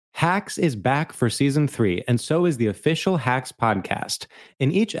Hacks is back for season 3, and so is the official Hacks podcast.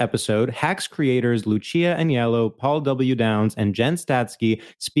 In each episode, Hacks creators Lucia Aniello, Paul W. Downs, and Jen Statsky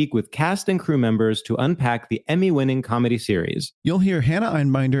speak with cast and crew members to unpack the Emmy-winning comedy series. You'll hear Hannah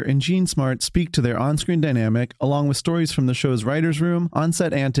Einbinder and Gene Smart speak to their on-screen dynamic, along with stories from the show's writer's room,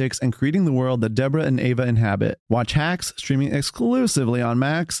 on-set antics, and creating the world that Deborah and Ava inhabit. Watch Hacks, streaming exclusively on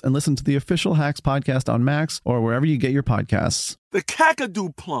Max, and listen to the official Hacks podcast on Max or wherever you get your podcasts. The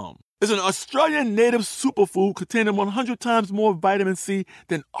Kakadu plum is an Australian native superfood containing 100 times more vitamin C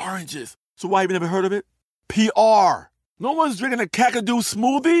than oranges. So why have you never heard of it? PR. No one's drinking a Kakadu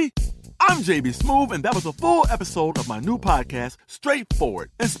smoothie? I'm JB Smoove, and that was a full episode of my new podcast, Straightforward,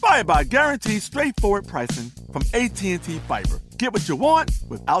 inspired by guaranteed straightforward pricing from AT&T Fiber. Get what you want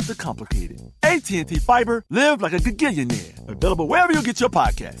without the complicated. AT&T Fiber, live like a gigillionaire. Available wherever you get your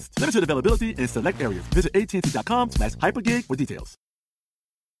podcasts. Limited availability in select areas. Visit AT&T.com/hypergig for details.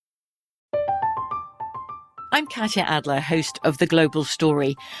 I'm Katya Adler, host of The Global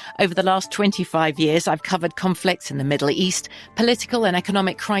Story. Over the last 25 years, I've covered conflicts in the Middle East, political and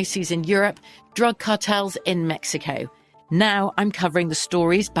economic crises in Europe, drug cartels in Mexico. Now I'm covering the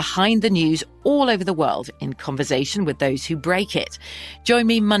stories behind the news all over the world in conversation with those who break it. Join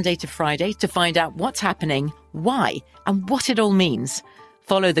me Monday to Friday to find out what's happening, why, and what it all means.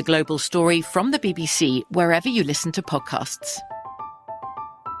 Follow The Global Story from the BBC wherever you listen to podcasts.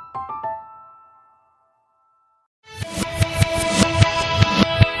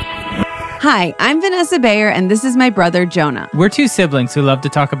 Hi, I'm Vanessa Bayer, and this is my brother, Jonah. We're two siblings who love to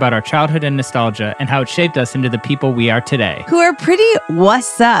talk about our childhood and nostalgia and how it shaped us into the people we are today. Who are pretty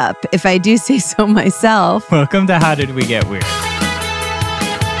what's up, if I do say so myself. Welcome to How Did We Get Weird?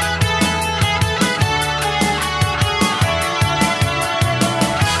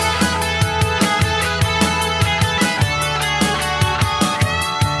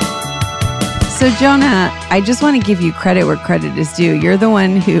 So, Jonah, I just want to give you credit where credit is due. You're the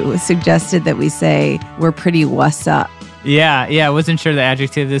one who suggested that we say we're pretty what's up. Yeah, I wasn't sure the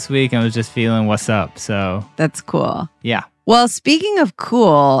adjective this week. I was just feeling what's up, so. That's cool. Yeah. Well, speaking of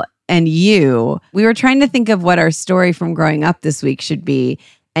cool and you, we were trying to think of what our story from growing up this week should be,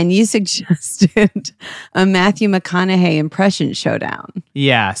 and you suggested a Matthew McConaughey impression showdown.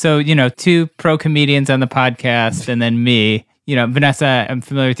 Yeah, so, two pro comedians on the podcast and then me. Vanessa, I'm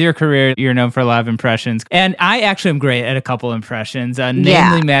familiar with your career. You're known for a lot of impressions. And I actually am great at a couple impressions,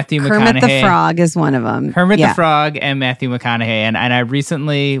 namely Matthew McConaughey. Kermit the Frog is one of them. Kermit the Frog and Matthew McConaughey. And I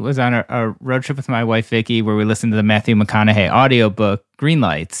recently was on a road trip with my wife, Vicky, where we listened to the Matthew McConaughey audiobook, Green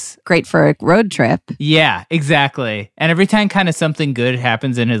Lights. Great for a road trip. Yeah, exactly. And every time kind of something good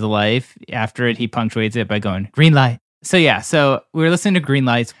happens in his life, after it, he punctuates it by going, green light. So we were listening to Green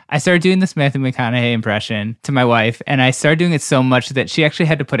Lights. I started doing this Matthew McConaughey impression to my wife, and I started doing it so much that she actually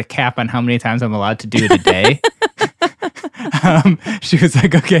had to put a cap on how many times I'm allowed to do it a day. She was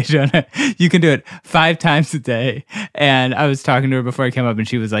like, okay, Jonah, you can do it 5 times a day. And I was talking to her before I came up, and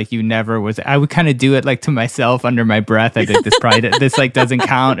she was like, you never was. I would kind of do it like to myself under my breath. I think this like doesn't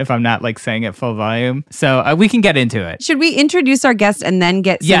count if I'm not like saying it full volume. So we can get into it. Should we introduce our guest and then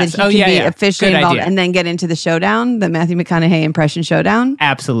get that he can be officially involved and then get into the showdown, the Matthew McConaughey impression showdown?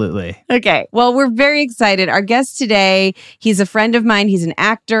 Absolutely. Okay. Well, we're very excited. Our guest today, he's a friend of mine. He's an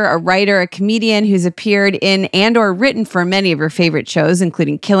actor, a writer, a comedian who's appeared in and or written for many of your favorite shows,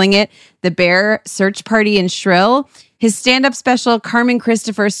 including Killing It, The Bear, Search Party, and Shrill. His stand-up special, Carmen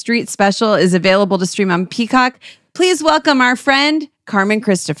Christopher Street Special, is available to stream on Peacock. Please welcome our friend, Carmen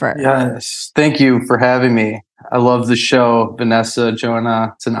Christopher. Yes. Thank you for having me. I love the show, Vanessa,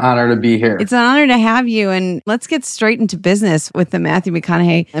 Jonah. It's an honor to be here. It's an honor to have you. And let's get straight into business with the Matthew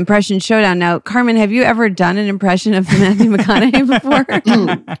McConaughey impression showdown. Now, Carmen, have you ever done an impression of Matthew McConaughey before?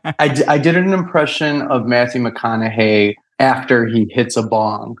 I did an impression of Matthew McConaughey after he hits a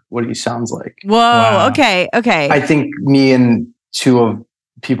bong, what he sounds like. Whoa. Wow. Okay. I think me and 2 of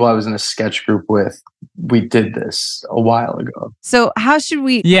people I was in a sketch group with, we did this a while ago. So how should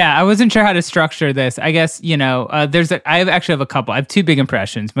we? Yeah, I wasn't sure how to structure this. I guess, I actually have a couple. I have 2 big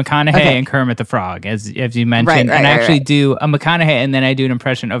impressions, McConaughey and Kermit the Frog, as you mentioned. Right, and I actually do a McConaughey and then I do an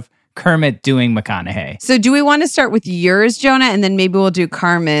impression of Kermit doing McConaughey. So do we want to start with yours, Jonah, and then maybe we'll do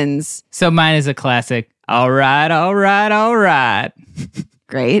Carmen's? So mine is a classic. All right.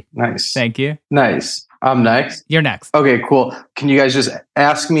 Great. Nice. Thank you. Nice. I'm next. You're next. Okay, cool. Can you guys just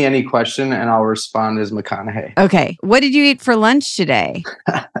ask me any question and I'll respond as McConaughey? Okay. What did you eat for lunch today?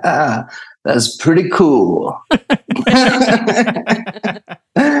 That's pretty cool.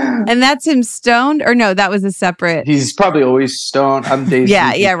 And that's him stoned? Or no, that was a separate. He's probably always stoned. I'm Daisy.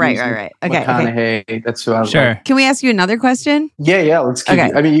 Yeah, right. Okay. McConaughey. That's who I was. Sure. Like. Can we ask you another question? Yeah. Let's keep.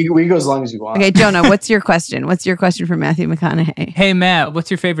 Okay. I mean, we go as long as you want. Okay, Jonah, what's your question? What's your question for Matthew McConaughey? Hey, Matt, what's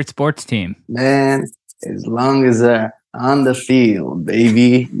your favorite sports team? Man, as long as they're on the field,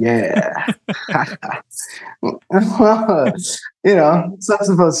 baby. Yeah. It's not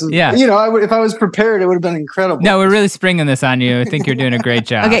supposed to. Yeah. If I was prepared, it would have been incredible. No, we're really springing this on you. I think you're doing a great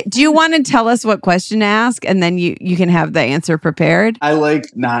job. Okay, do you want to tell us what question to ask, and then you can have the answer prepared? I like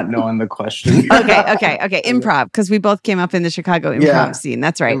not knowing the question. Okay. Improv, because we both came up in the Chicago improv scene.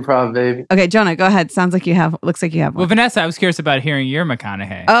 That's right. Improv, baby. Okay, Jonah, go ahead. Looks like you have one. Well, Vanessa, I was curious about hearing your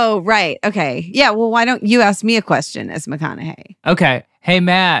McConaughey. Oh, right. Okay. Yeah, well, why don't you ask me a question as McConaughey? Okay. Hey,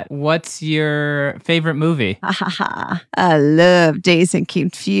 Matt, what's your favorite movie? I love Dazed and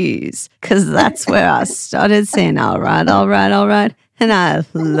Confused, because that's where I started saying, all right. And I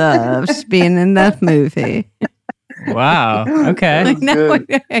loved being in that movie. Wow. Okay.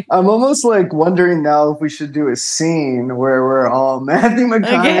 I'm almost like wondering now if we should do a scene where we're all Matthew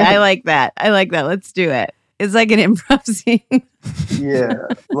McConaughey. Okay, I like that. Let's do it. It's like an improv scene. Yeah.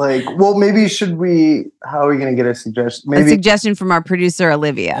 Maybe how are we going to get a suggestion? A suggestion from our producer,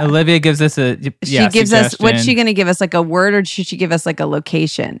 Olivia. Olivia gives us She gives us, suggestion. what's she going to give us? Like a word, or should she give us like a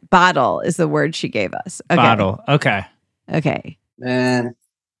location? Bottle is the word she gave us. Okay. Bottle. Okay. Man,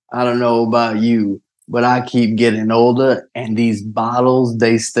 I don't know about you, but I keep getting older, and these bottles,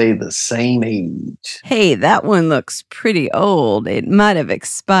 they stay the same age. Hey, that one looks pretty old. It might have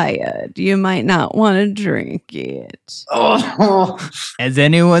expired. You might not want to drink it. Oh. Has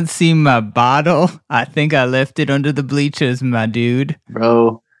anyone seen my bottle? I think I left it under the bleachers, my dude.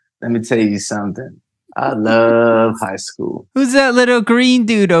 Bro, let me tell you something. I love high school. Who's that little green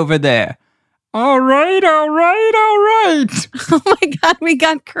dude over there? All right. Oh my God, we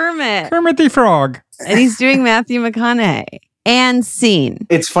got Kermit. Kermit the Frog. And he's doing Matthew McConaughey. And scene.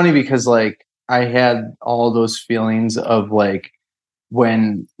 It's funny because I had all those feelings of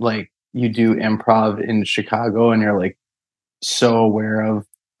when you do improv in Chicago and you're so aware of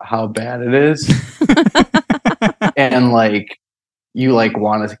how bad it is. And you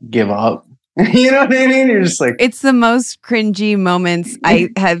want to give up. You know what I mean? You're just it's the most cringy moments. I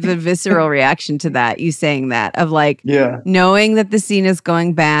have a visceral reaction to that. You saying that of knowing that the scene is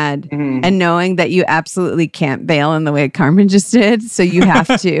going bad and knowing that you absolutely can't bail in the way Carmen just did. So you have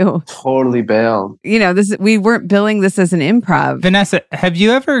to totally bail. We weren't billing this as an improv. Vanessa, have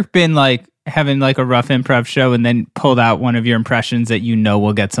you ever been having a rough improv show and then pulled out one of your impressions that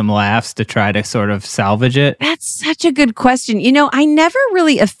will get some laughs to try to sort of salvage it? That's such a good question. I never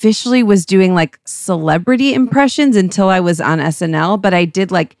really officially was doing celebrity impressions until I was on SNL, but I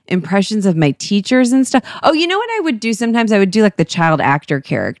did impressions of my teachers and stuff. Oh, you know what I would do sometimes? I would do the child actor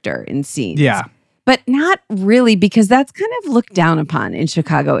character in scenes. Yeah. But not really, because that's kind of looked down upon in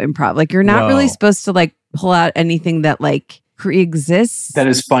Chicago improv. You're not really supposed to pull out anything that pre-exists. That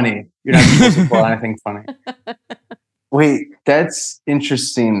is funny. You're not supposed to pull out anything funny. Wait, that's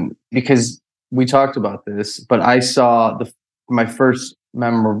interesting because we talked about this, but I saw my first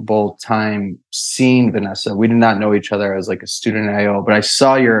memorable time seeing Vanessa. We did not know each other as a student at IO, but I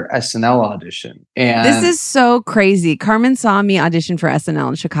saw your SNL audition. And this is so crazy. Carmen saw me audition for SNL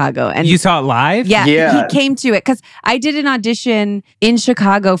in Chicago. And you saw it live? Yeah. He came to it because I did an audition in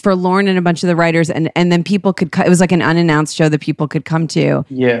Chicago for Lorne and a bunch of the writers. And then people could, it was an unannounced show that people could come to.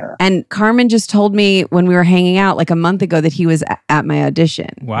 Yeah. And Carmen just told me when we were hanging out a month ago that he was at my audition.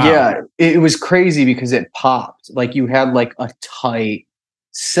 Wow. Yeah. It was crazy because it popped. You had a tight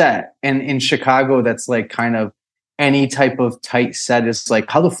set, and in Chicago that's kind of any type of tight set is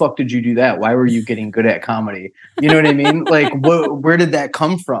how the fuck did you do that? Why were you getting good at comedy? You know what I mean? Where did that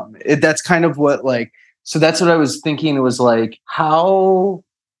come from? That's kind of what so that's what I was thinking. It was how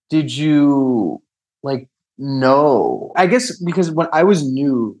did you know? I guess because when I was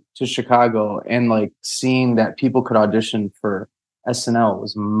new to Chicago and seeing that people could audition for SNL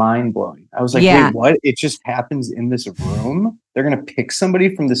was mind-blowing. I was wait, what? It just happens in this room? They're going to pick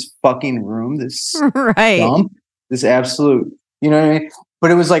somebody from this fucking room, this dump, this absolute, you know what I mean?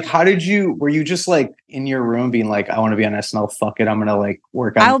 But it was how did you, were you just in your room being I want to be on SNL, fuck it, I'm going to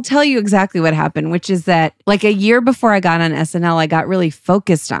work on I'll tell you exactly what happened, which is that a year before I got on SNL, I got really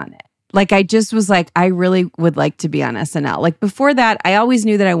focused on it. I just was I really would like to be on SNL. Before that, I always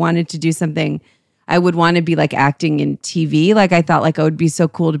knew that I wanted to do something. I would want to be acting in TV. I thought it would be so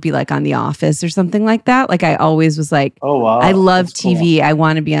cool to be on The Office or something like that. I always was oh wow, I love TV. Cool. I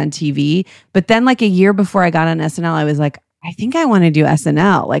want to be on TV. But then a year before I got on SNL, I was I think I want to do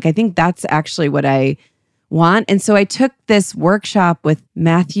SNL. Like, I think that's actually what I want. And so I took this workshop with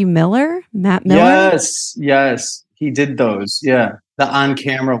Matt Miller. Yes. He did those. Yeah. The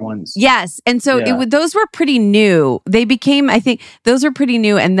on-camera ones. Yes. And so those were pretty new. They became, I think, those were pretty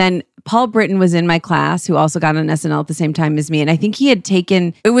new. And then Paul Britton was in my class, who also got on SNL at the same time as me. And I think he had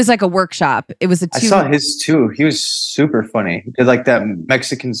taken, it was like a workshop. It was I saw his too. He was super funny. He did like that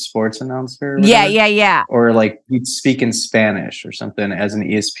Mexican sports announcer. Yeah. Or like he'd speak in Spanish or something as an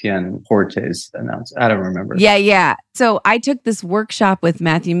ESPN Fortes announcer. I don't remember. Yeah. So I took this workshop with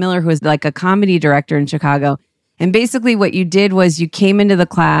Matthew Miller, who was like a comedy director in Chicago. And basically what you did was you came into the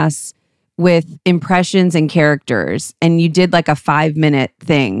class with impressions and characters, and you did like a 5-minute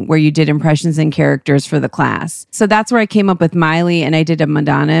thing where you did impressions and characters for the class. So that's where I came up with Miley, and I did a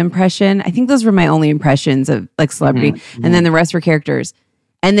Madonna impression. I think those were my only impressions of like celebrity. Mm-hmm. And then the rest were characters.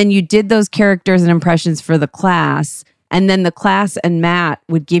 And then you did those characters and impressions for the class. And then the class and Matt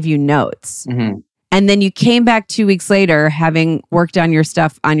would give you notes. Mm-hmm. And then you came back 2 weeks later, having worked on your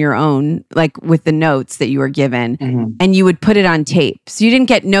stuff on your own, like with the notes that you were given, and you would put it on tape. So you didn't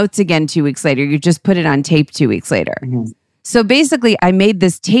get notes again 2 weeks later. You just put it on tape 2 weeks later. So basically, I made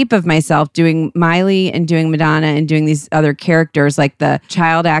this tape of myself doing Miley and doing Madonna and doing these other characters, like the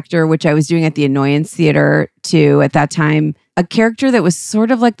child actor, which I was doing at the Annoyance Theater too at that time. A character that was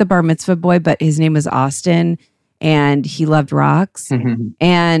sort of like the bar mitzvah boy, but his name was Austin, and he loved rocks.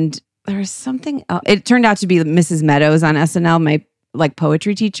 And there was something else. It turned out to be Mrs. Meadows on SNL, my like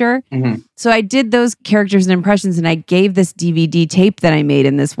poetry teacher. So I did those characters and impressions, and I gave this DVD tape that I made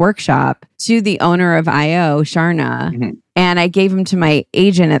in this workshop to the owner of IO, Sharna. And I gave him to my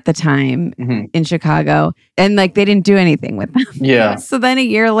agent at the time in Chicago. And like they didn't do anything with them. Yeah. So then a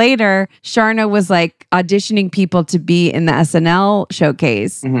year later, Sharna was like auditioning people to be in the SNL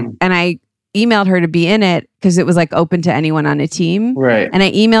showcase. And I emailed her to be in it because it was like open to anyone on a team. Right. And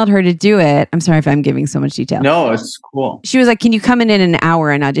I emailed her to do it. I'm sorry if I'm giving so much detail. No, it's cool. She was like, can you come in an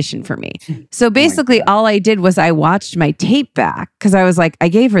hour and audition for me? So basically all I did was I watched my tape back because I was like, I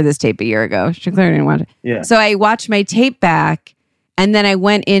gave her this tape a year ago. She clearly didn't want it. Yeah. So I watched my tape back, and then I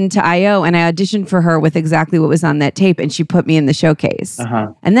went into IO and I auditioned for her with exactly what was on that tape, and she put me in the showcase.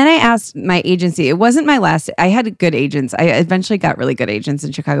 And then I asked my agency, it wasn't my last, I had good agents. I eventually got really good agents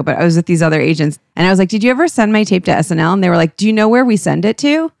in Chicago, but I was with these other agents, and I was like, did you ever send my tape to SNL? And they were like, do you know where we send it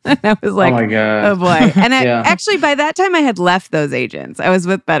to? And I was like, oh my God. Oh boy. And I actually, by that time, I had left those agents. I was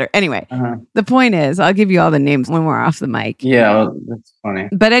with better. Anyway, the point is, I'll give you all the names when we're off the mic. Yeah, well, that's funny.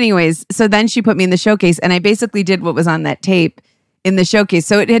 But anyways, so then she put me in the showcase, and I basically did what was on that tape in the showcase.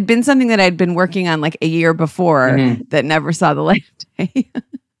 So it had been something that I'd been working on like a year before that never saw the light of day.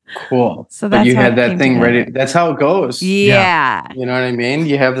 Cool. So that's but you how had it that came thing together. ready. That's how it goes. Yeah. You know what I mean?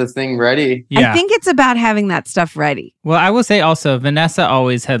 You have the thing ready. I think it's about having that stuff ready. Well, I will say also, Vanessa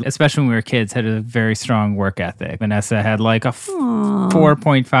always had, especially when we were kids, had a very strong work ethic. Vanessa had like a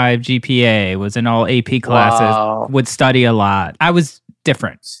 4.5 GPA, was in all AP classes, would study a lot. I was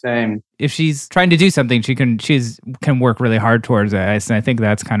different. Same. If she's trying to do something, she can work really hard towards it. And I think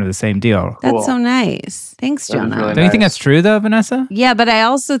that's kind of the same deal. That's so nice. Thanks, That is Jonah. really Don't you think that's true though, Vanessa? Yeah, but I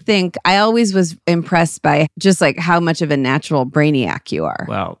also think I always was impressed by just like how much of a natural brainiac you are.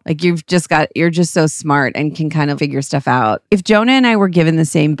 Well, Like you're just so smart and can kind of figure stuff out. If Jonah and I were given the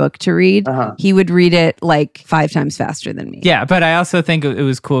same book to read, he would read it like 5 times faster than me. yeah, but I also think it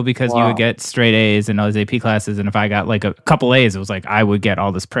was cool because you would get straight A's in all those AP classes. And if I got like a couple A's, it was like I would get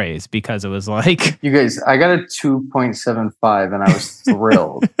all this praise because it was like... You guys, I got a 2.75 and I was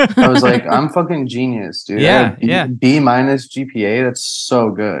thrilled. I was like, I'm fucking genius, dude. Yeah, I had B- B- GPA. That's so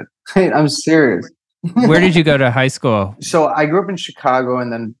good. I'm serious. Where did you go to high school? So I grew up in Chicago,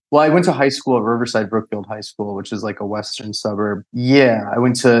 and then, I went to high school at Riverside Brookfield High School, which is like a western suburb. Yeah, I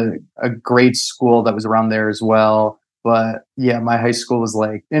went to a great school that was around there as well. But yeah, my high school was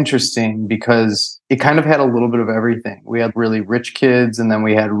like interesting because it kind of had a little bit of everything. We had really rich kids, and then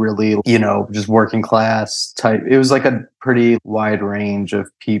we had really, just working class type. It was like a pretty wide range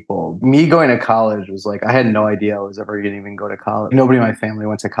of people. Me going to college was like, I had no idea I was ever going to even go to college. Nobody in my family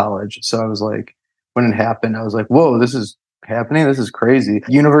went to college. So I was like, when it happened, I was like, whoa, this is happening. This is crazy.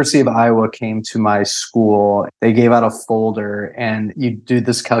 University of Iowa came to my school. They gave out a folder, and you do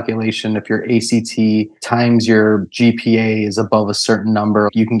this calculation. If your ACT times your GPA is above a certain number,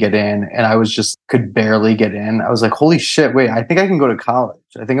 you can get in. And I could barely get in. I was like, holy shit, wait, I think I can go to college.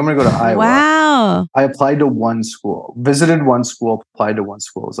 I think I'm going to go to Iowa. Wow. I applied to one school, visited one school, applied to one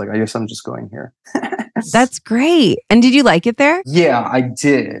school. I was like, I guess I'm just going here. That's great. And did you like it there? Yeah, I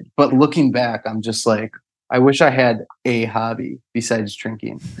did. But looking back, I'm just like, I wish I had a hobby besides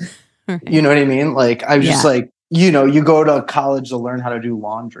drinking. Right. You know what I mean? Like, I was just like, you know, you go to college to learn how to do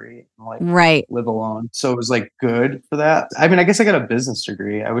laundry and like Right. live alone. So it was like good for that. I mean, I guess I got a business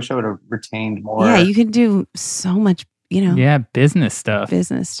degree. I wish I would have retained more. Yeah, you can do so much, Yeah, business stuff.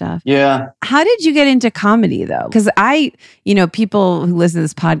 business stuff. Yeah. How did you get into comedy though? Because people who listen to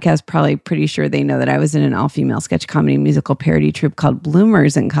this podcast probably pretty sure they know that I was in an all-female sketch comedy musical parody troupe called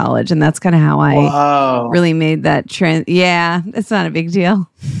Bloomers in college. And that's kind of how I Wow. really made that trend. Yeah, it's not a big deal.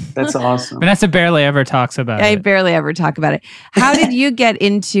 That's awesome. Vanessa barely ever talks about I it. barely ever talk about it. How did you get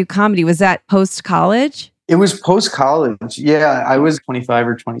into comedy? Was that post-college? It was post-college. Yeah, I was 25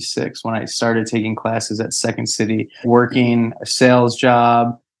 or 26 when I started taking classes at Second City, working a sales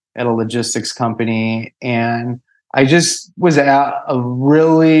job at a logistics company. And I just was at a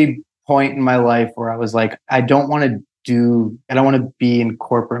really point in my life where I was like, I don't want to be in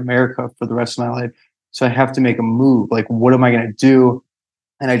corporate America for the rest of my life. So I have to make a move. Like, what am I going to do?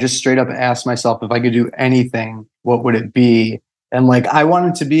 And I just straight up asked myself, if I could do anything, what would it be? And like, I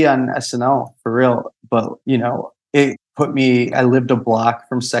wanted to be on SNL for real, but I lived a block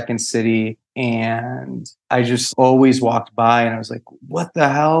from Second City and I just always walked by and I was like, what the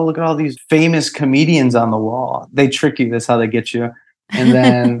hell? Look at all these famous comedians on the wall. They trick you. That's how they get you. And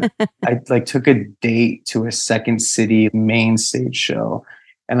then I like took a date to a Second City main stage show.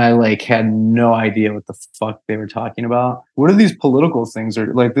 And I like had no idea what the fuck they were talking about. What are these political things?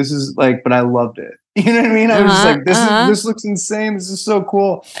 Or like, this is like, but I loved it. You know what I mean? I was just like, this looks insane. This is so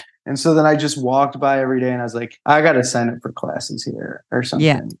cool. And so then I just walked by every day and I was like, I got to sign up for classes here or something.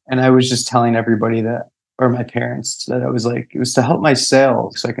 Yeah. And I was just telling everybody that, or my parents, that I was like, it was to help my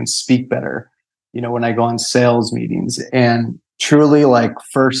sales so I can speak better, when I go on sales meetings. And truly, like,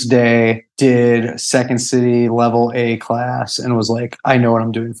 first day did Second City level A class and was like, I know what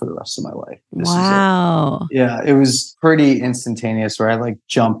I'm doing for the rest of my life. This is it. Wow. Yeah, it was pretty instantaneous where I like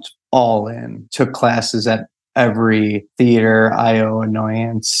jumped all in, took classes at every theater, IO,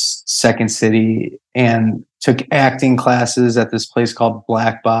 Annoyance, Second City, and took acting classes at this place called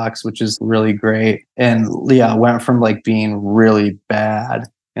Black Box, which is really great. And yeah, went from like being really bad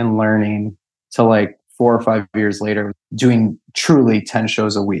and learning to like 4 or 5 years later doing truly 10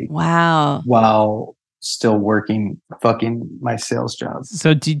 shows a week. Wow. While still working fucking my sales job.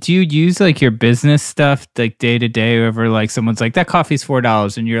 So do you use like your business stuff like day to day over like someone's like, that coffee's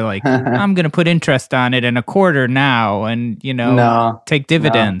 $4 and you're like, I'm going to put interest on it and a quarter now and, No, take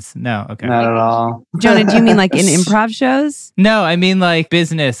dividends? No. Okay. not at all. Jonah, do you mean like in improv shows? No, I mean like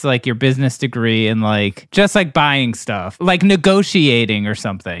business, like your business degree and like just like buying stuff, like negotiating or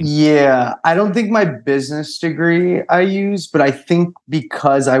something. Yeah, I don't think my business degree I use, but I think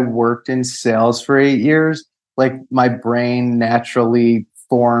because I worked in sales for 8 years, like my brain naturally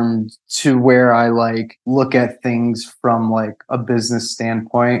formed to where I like look at things from like a business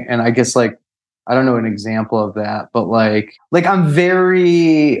standpoint. And I guess like, I don't know an example of that, but like I'm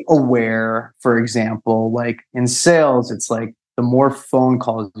very aware, for example, like in sales, it's like the more phone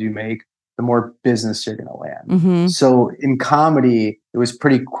calls you make, the more business you're going to land. Mm-hmm. So in comedy, it was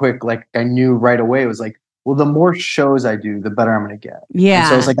pretty quick. Like I knew right away, it was like, well, the more shows I do, the better I'm going to get. Yeah. And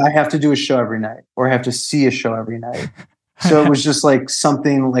so I was like, I have to do a show every night or I have to see a show every night. So it was just like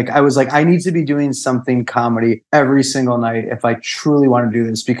something like, I was like, I need to be doing something comedy every single night if I truly want to do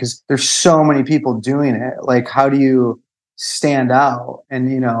this, because there's so many people doing it. Like, how do you stand out? And,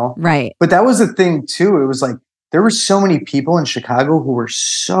 Right. but that was the thing too. It was like, there were so many people in Chicago who were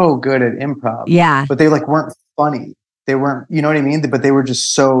so good at improv. Yeah. But they like weren't funny. They weren't, you know what I mean? But they were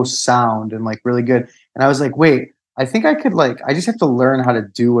just so sound and like really good. And I was like, wait, I think I could I just have to learn how to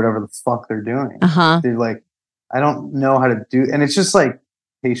do whatever the fuck they're doing. Uh-huh. They're like, I don't know how to do. And it's just like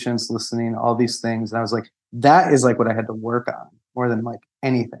patience, listening, all these things. And I was like, that is like what I had to work on more than like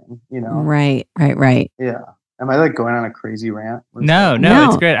anything, Right. Yeah. Am I like going on a crazy rant? No, No.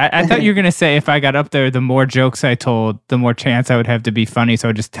 it's great. I thought you were going to say if I got up there, the more jokes I told, the more chance I would have to be funny. So I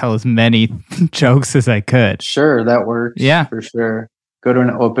would just tell as many jokes as I could. Sure, that works. Yeah. For sure. Go to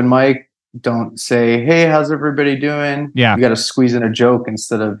an open mic. Don't say, hey, how's everybody doing? Yeah. You got to squeeze in a joke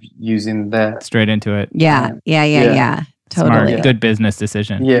instead of using that. Straight into it. Yeah. Totally. Smart. Good business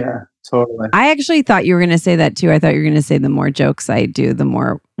decision. Yeah, totally. I actually thought you were going to say that too. I thought you were going to say the more jokes I do, the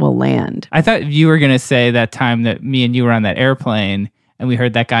more will land. I thought you were going to say that time that me and you were on that airplane and we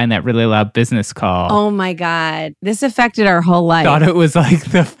heard that guy in that really loud business call. Oh my God. This affected our whole life. Thought it was like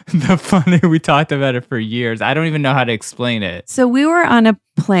the funny, we talked about it for years. I don't even know how to explain it. So we were on a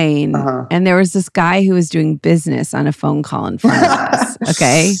plane and there was this guy who was doing business on a phone call in front of us.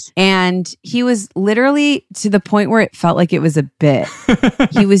 Okay. And he was literally to the point where it felt like it was a bit.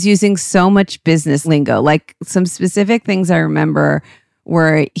 He was using so much business lingo. Like some specific things I remember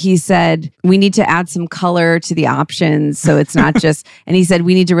where he said, we need to add some color to the options. So it's not just, and he said,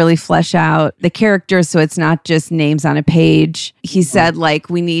 we need to really flesh out the characters. So it's not just names on a page. He said, like,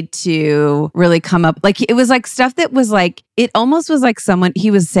 we need to really come up, like, it was like stuff that was like, it almost was like someone, he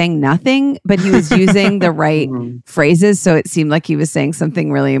was saying nothing, but he was using the right phrases. So it seemed like he was saying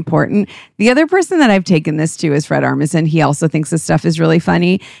something really important. The other person that I've taken this to is Fred Armisen. He also thinks this stuff is really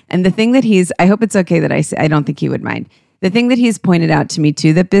funny. And the thing that I hope it's okay that I say, I don't think he would mind. The thing that he's pointed out to me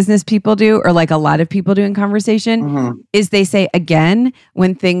too, that business people do, or like a lot of people do in conversation, is they say again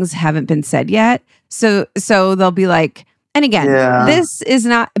when things haven't been said yet. So they'll be like, and again, this is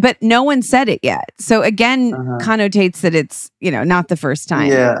not, but no one said it yet. So again, connotates that it's, not the first time.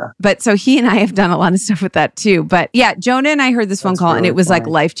 Yeah. But so he and I have done a lot of stuff with that too. But yeah, Jonah and I heard this phone call and it was like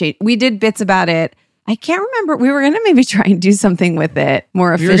life-changing. We did bits about it. I can't remember. We were going to maybe try and do something with it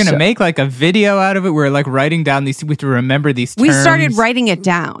more official. We were going to make like a video out of it. We were like writing down these, we have to remember these terms. We started writing it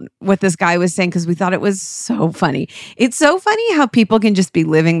down, what this guy was saying, because we thought it was so funny. It's so funny how people can just be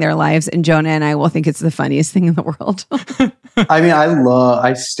living their lives, and Jonah and I will think it's the funniest thing in the world. I mean,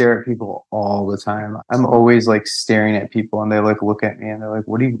 I stare at people all the time. I'm always like staring at people and they like look at me and they're like,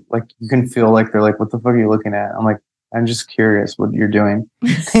 what do you, like, you can feel like they're like, what the fuck are you looking at? I'm like, I'm just curious what you're doing.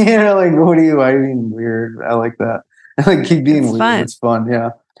 Like, what are you? I mean, weird. I like that. I like keep being weird. Fun. It's fun. Yeah.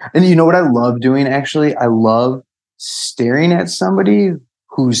 And you know what I love doing? Actually, I love staring at somebody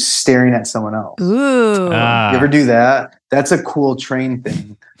who's staring at someone else. Ooh. You ever do that? That's a cool train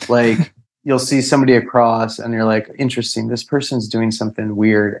thing. Like, you'll see somebody across and you're like, interesting, this person's doing something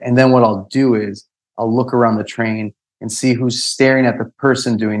weird. And then what I'll do is I'll look around the train and see who's staring at the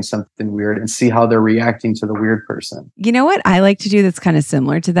person doing something weird and see how they're reacting to the weird person. You know what I like to do that's kind of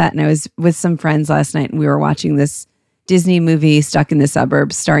similar to that? And I was with some friends last night and we were watching this Disney movie, Stuck in the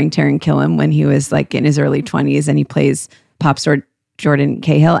Suburbs, starring Taron Killam when he was like in his early 20s and he plays pop star Jordan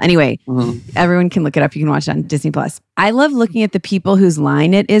Cahill. Anyway, everyone can look it up. You can watch it on Disney Plus. I love looking at the people whose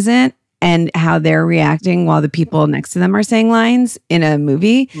line it isn't and how they're reacting while the people next to them are saying lines in a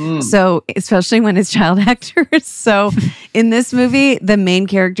movie. So especially when it's child actors. So in this movie, the main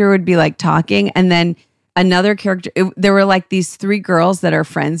character would be like talking and then another character, there were like these three girls that are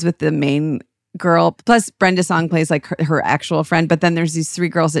friends with the main girl. Plus Brenda Song plays like her actual friend. But then there's these three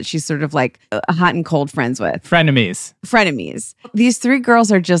girls that she's sort of like hot and cold friends with. Frenemies. These three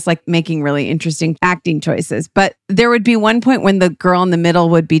girls are just like making really interesting acting choices. But there would be one point when the girl in the middle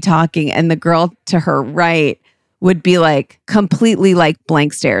would be talking and the girl to her right would be like completely like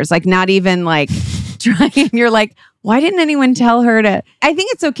blank stares, like not even like trying. You're like, why didn't anyone tell her to? I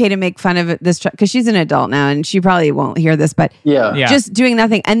think it's okay to make fun of this because she's an adult now and she probably won't hear this, but just doing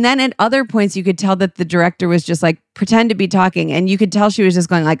nothing. And then at other points, you could tell that the director was just like, pretend to be talking. And you could tell she was just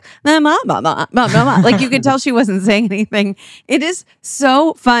going like, like you could tell she wasn't saying anything. It is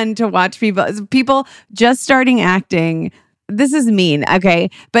so fun to watch people just starting acting. This is mean,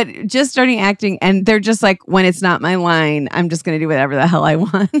 okay? But just starting acting and they're just like, when it's not my line, I'm just going to do whatever the hell I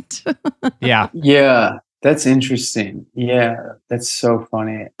want. Yeah. That's interesting. Yeah, that's so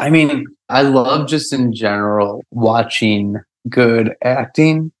funny. I mean, I love just in general watching good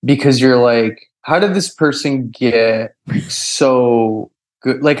acting because you're like, how did this person get so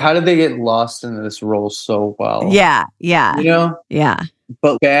good? Like, how did they get lost in this role so well? Yeah. You know? Yeah.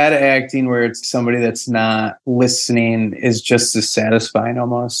 But bad acting where it's somebody that's not listening is just as satisfying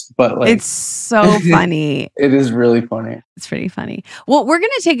almost. But like, it's so funny. It is really funny. It's pretty funny. Well, we're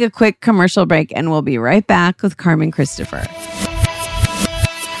going to take a quick commercial break and we'll be right back with Carmen Christopher.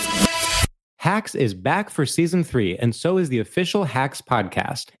 Hacks is back for season 3, and so is the official Hacks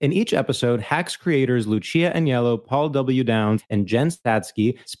podcast. In each episode, Hacks creators Lucia Aniello, Paul W. Downs, and Jen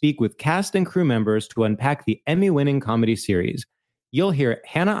Statsky speak with cast and crew members to unpack the Emmy-winning comedy series. You'll hear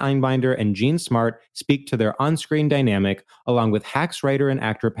Hannah Einbinder and Jean Smart speak to their on-screen dynamic, along with Hacks writer and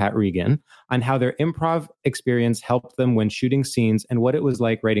actor Pat Regan, on how their improv experience helped them when shooting scenes and what it was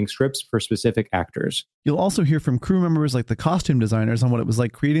like writing scripts for specific actors. You'll also hear from crew members like the costume designers on what it was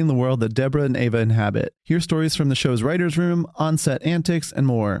like creating the world that Deborah and Ava inhabit. Hear stories from the show's writer's room, on-set antics, and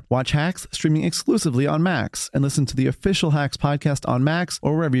more. Watch Hacks streaming exclusively on Max, and listen to the official Hacks podcast on Max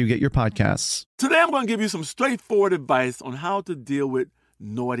or wherever you get your podcasts. Today I'm going to give you some straightforward advice on how to deal with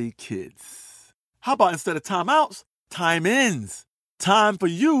naughty kids. How about instead of timeouts, time-ins? Time for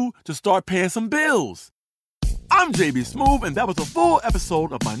you to start paying some bills. I'm JB Smoove, and that was a full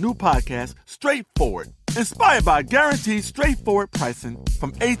episode of my new podcast, Straightforward, inspired by guaranteed straightforward pricing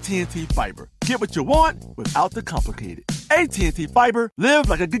from AT&T Fiber. Get what you want without the complicated. AT&T Fiber, live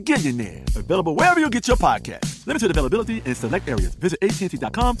like a gigillionaire. Available wherever you get your podcast. Limited availability in select areas. Visit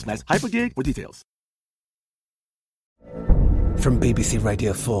AT&T.com/hypergig for details. From BBC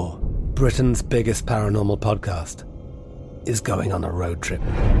Radio 4, Britain's biggest paranormal podcast is going on a road trip.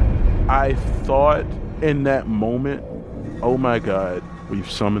 I thought in that moment, oh my God, we've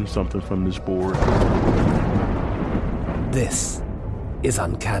summoned something from this board. This is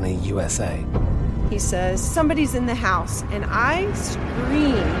Uncanny USA. He says, somebody's in the house, and I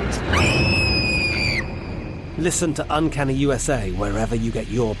screamed. Listen to Uncanny USA wherever you get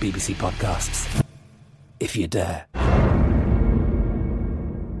your BBC podcasts, if you dare.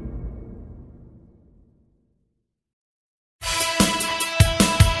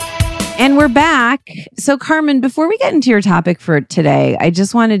 And we're back. So, Carmen, before we get into your topic for today, I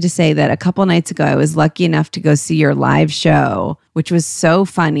just wanted to say that a couple nights ago, I was lucky enough to go see your live show, which was so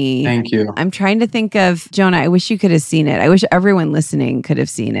funny. Thank you. I'm trying to think of, Jonah, I wish you could have seen it. I wish everyone listening could have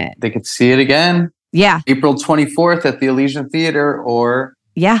seen it. They could see it again. Yeah. April 24th at the Elysian Theater or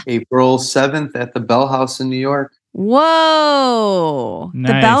April 7th at the Bell House in New York. Whoa. Nice.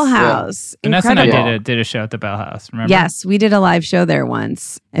 The Bell House. Yeah. Vanessa and Incredible. I did a show at the Bell House, remember? Yes, we did a live show there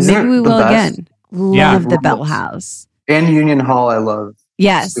once. And Isn't maybe we it the will best? again. Love the Bell House. And Union Hall, I love.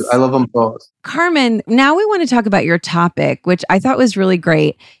 Yes. I love them both. Carmen, now we want to talk about your topic, which I thought was really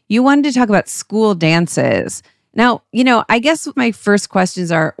great. You wanted to talk about school dances. Now, I guess my first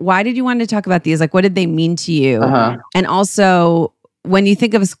questions are, why did you want to talk about these? Like, what did they mean to you? And also, when you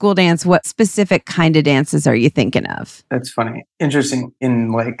think of a school dance, what specific kind of dances are you thinking of? That's funny. Interesting.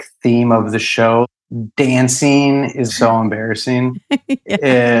 In theme of the show, dancing is so embarrassing,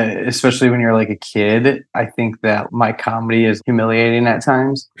 especially when you're a kid. I think that my comedy is humiliating at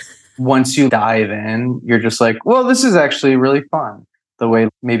times. Once you dive in, you're just like, well, this is actually really fun. The way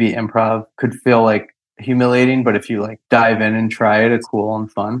maybe improv could feel humiliating, but if you dive in and try it, it's cool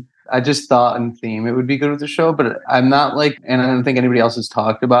and fun. I just thought in theme it would be good with the show, but I'm not and I don't think anybody else has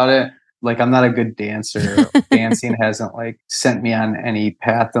talked about it. I'm not a good dancer. Dancing hasn't sent me on any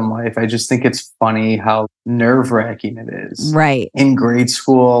path in life. I just think it's funny how nerve-wracking it is. Right. In grade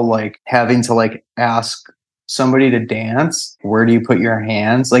school, having to ask somebody to dance, where do you put your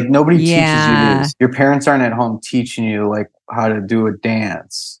hands? Nobody teaches you this. Your parents aren't at home teaching you how to do a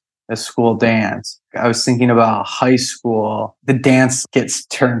dance. A school dance. I was thinking about high school. The dance gets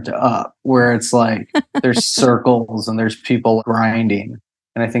turned up where it's there's circles and there's people grinding.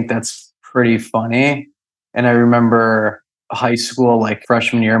 And I think that's pretty funny. And I remember high school,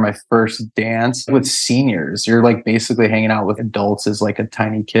 freshman year, my first dance with seniors. You're basically hanging out with adults as a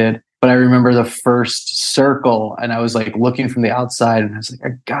tiny kid. But I remember the first circle and I was looking from the outside and I was I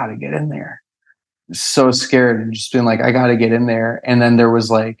gotta get in there. So scared and just being I gotta get in there. And then there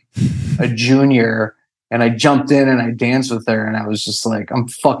was a junior and I jumped in and I danced with her and I was just I'm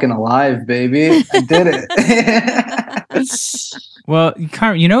fucking alive, baby. I did it. Well,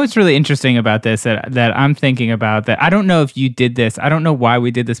 Carmen, what's really interesting about this that I'm thinking about, that I don't know if you did this. I don't know why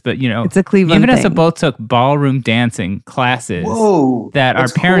we did this, but it's a Cleveland thing. Vanessa thing. both took ballroom dancing classes that our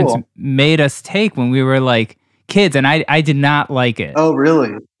that's parents cool. made us take when we were kids, and I did not like it. Oh,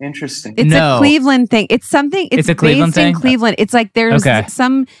 really? Interesting. It's a Cleveland thing. It's something. It's a Cleveland based in thing? Cleveland. It's there's Okay.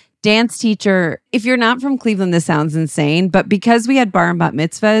 some dance teacher. If you're not from Cleveland, this sounds insane. But because we had bar and bat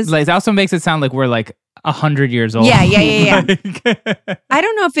mitzvahs, It also makes it sound like we're 100 years old. Yeah. I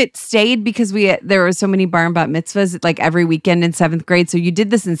don't know if it stayed because there were so many bar and bat mitzvahs every weekend in 7th grade. So you did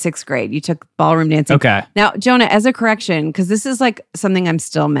this in 6th grade. You took ballroom dancing. Okay. Now, Jonah, as a correction, because this is something I'm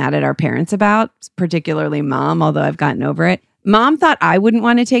still mad at our parents about, particularly Mom, although I've gotten over it. Mom thought I wouldn't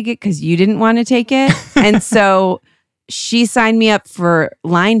want to take it because you didn't want to take it. And so she signed me up for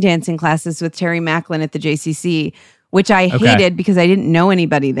line dancing classes with Terry Macklin at the JCC, which I hated because I didn't know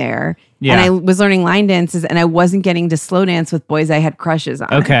anybody there. Yeah. And I was learning line dances and I wasn't getting to slow dance with boys I had crushes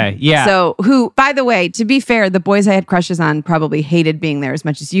on. Okay, yeah. So who, by the way, to be fair, the boys I had crushes on probably hated being there as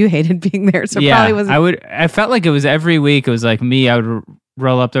much as you hated being there. So probably wasn't. I felt like it was every week. It was me. I would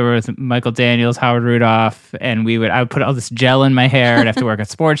roll up there with Michael Daniels, Howard Rudolph, and I would put all this gel in my hair. I'd have to work at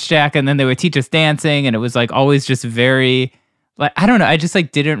Sports Jack, and then they would teach us dancing, and it was always just very I don't know. I just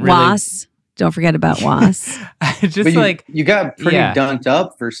didn't really. Was. Don't forget about Was. Just you got pretty dunked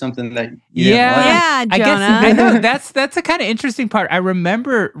up for something that you didn't like. Yeah, Jonah. I guess I know that's a kind of interesting part. I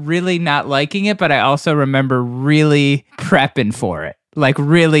remember really not liking it, but I also remember really prepping for it.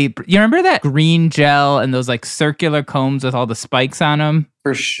 Really, you remember that green gel and those circular combs with all the spikes on them?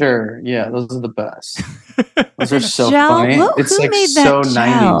 For sure. Yeah, those are the best. Those are so Gel? funny. Who It's made so that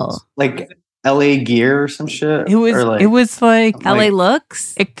gel? 90s. LA Gear or some shit. It was like LA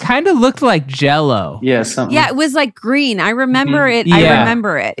Looks. it kind of looked like Jell-O. Yeah, something. Yeah, it was like green. I remember it. Yeah. I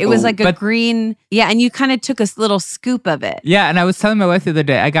remember it. It was like a But- green. Yeah, and you kind of took a little scoop of it. Yeah, and I was telling my wife the other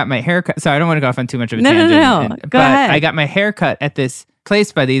day, I got my hair cut. Sorry, I don't want to go off on too much of a No. tangent. Go but ahead. I got my hair cut at this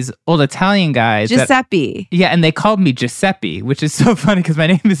place by these old Italian guys. Giuseppe. Yeah, and they called me Giuseppe, which is so funny because my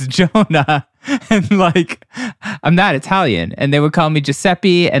name is Jonah, and like I'm not Italian, and they would call me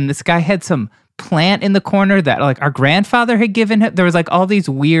Giuseppe. And this guy had some plant in the corner that like our grandfather had given him. There was like all these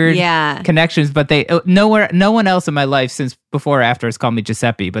weird connections, but no one else in my life since before or after has called me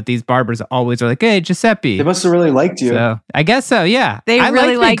Giuseppe. But these barbers always are like, "Hey, Giuseppe." They must have really liked you. So I guess so. Yeah, They I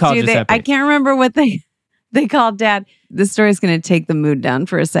really like liked you. Giuseppe. I can't remember what they called Dad. This story is going to take the mood down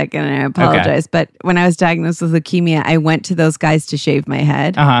for a second, and I apologize. But when I was diagnosed with leukemia, I went to those guys to shave my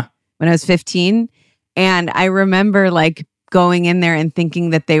head when I was 15, and I remember like going in there and thinking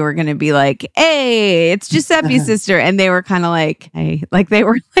that they were going to be like, "Hey, it's Giuseppe's sister," and they were kind of like, "Hey," like they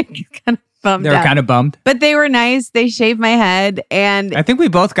were like kind of bummed. They were out. kind of bummed, but they were nice. They shaved my head, and I think we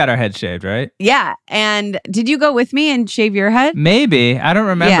both got our heads shaved, right? yeah. And did you go with me and shave your head? Maybe. I don't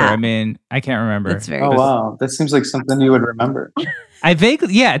remember. Yeah. I mean, I can't remember. That's very. Oh wow, that seems like something you would remember. I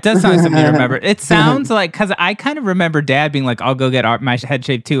vaguely, yeah, it does sound like something to remember. It sounds like, because I kind of remember Dad being like, "I'll go get my head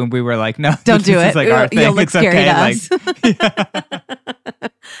shaved too," and we were like, "No, Don't do this it. is like our thing. You'll look It's scary okay." to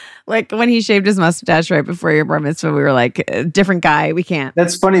us. Like when he shaved his mustache right before your bar mitzvah, we were like, different guy. We can't.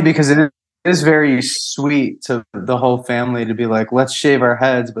 That's funny because it is very sweet to the whole family to be like, let's shave our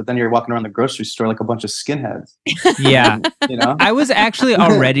heads, but then you're walking around the grocery store like a bunch of skinheads. Yeah. You know? I was actually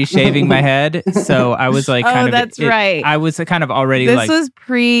already shaving my head, so I was like, kind of. That's right. I was kind of already This like, was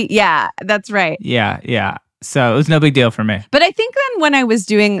yeah, that's right. yeah. So it was no big deal for me. But I think then when I was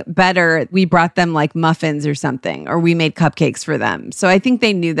doing better, we brought them like muffins or something, or we made cupcakes for them. So I think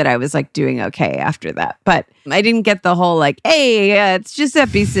they knew that I was like doing okay after that. But I didn't get the whole like, "Hey, it's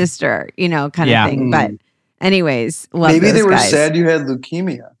Giuseppe's sister," kind of thing. But anyways, love Maybe those they were guys. sad you had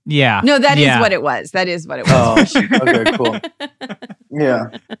leukemia. Yeah. No, that is Yeah. what it was. That is what it was. Oh, For sure. okay, cool. Yeah.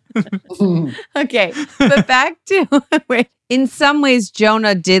 Okay, but back to wait. In some ways,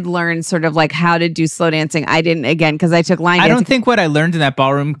 Jonah did learn sort of like how to do slow dancing. I didn't, again, because I took line I dancing. don't think what I learned in that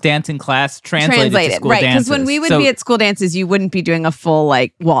ballroom dancing class translated to school right? dances. Because when we would So be at school dances, you wouldn't be doing a full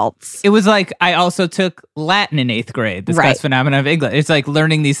like waltz. it was like I also took Latin in 8th grade. This Right. phenomenon of English. It's like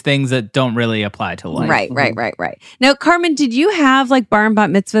learning these things that don't really apply to life. Right. Now, Carmen, did you have like bar and bat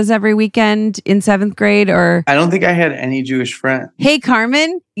mitzvahs every weekend in 7th grade, or? I don't think I had any Jewish friends. Hey,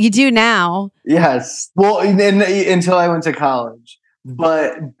 Carmen, you do now. Yes. Well, until I went to college.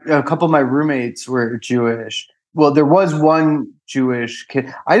 But a couple of my roommates were Jewish. Well, there was one Jewish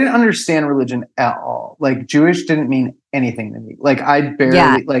kid. I didn't understand religion at all. Like Jewish didn't mean anything to me. Like I barely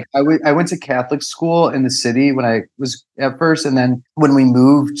I went to Catholic school in the city when I was at first, and then when we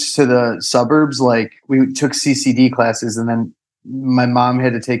moved to the suburbs, like we took CCD classes, and then my mom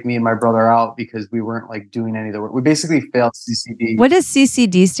had to take me and my brother out because we weren't like doing any of the work. We basically failed CCD. What does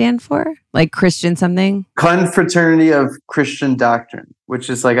CCD stand for? Like Christian something? Confraternity of Christian Doctrine, which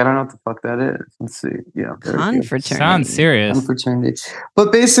is like, I don't know what the fuck that is. Let's see. Yeah. Confraternity. Sounds serious. Confraternity.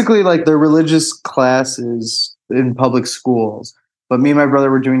 But basically, like they're religious classes in public schools. But me and my brother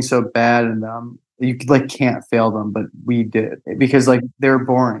were doing so bad in them. You like can't fail them, but we did because like they're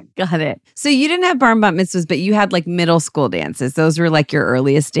boring. Got it. So you didn't have bar and bat mitzvahs, but you had like middle school dances. Those were like your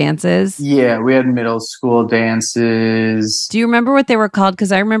earliest dances. Yeah, we had middle school dances. Do you remember what they were called?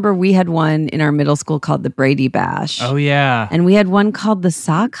 Because I remember we had one in our middle school called the Brady Bash. Oh, yeah. And we had one called the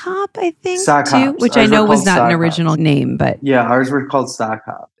Sock Hop, I think, Sock too, Hops. which I Ours know were was called not an Sock original Hops. name, but Yeah, ours were called Sock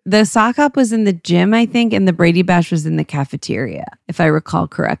Hop. the Sock Hop was in the gym, I think, and the Brady Bash was in the cafeteria, if I recall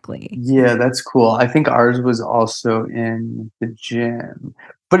correctly. Yeah, that's cool. I think ours was also in the gym.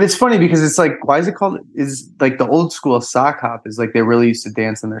 But it's funny because it's like, why is it called? Is like the old school sock hop is like they really used to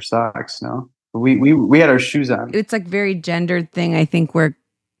dance in their socks. No, we had our shoes on. It's like very gendered thing, I think, where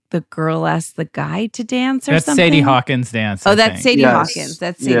the girl asked the guy to dance or That's something. Sadie Hawkins dance. Oh, I that's think. Sadie Yes. Hawkins.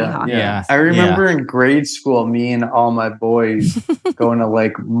 That's Sadie Yeah, Hawkins. Yeah. I remember in grade school, me and all my boys going to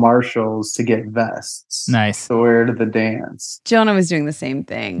like Marshalls to get vests Nice. to wear to the dance. Jonah was doing the same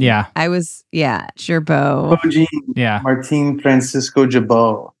thing. Yeah. I was, Gerbo. Eugene Yeah. Martin Francisco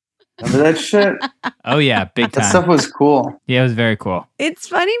Jabot. Remember that shit? Oh, yeah. Big That time. stuff was cool. Yeah, it was very cool. It's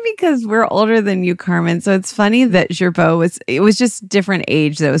funny because we're older than you, Carmen. So it's funny that Gerbo it was just different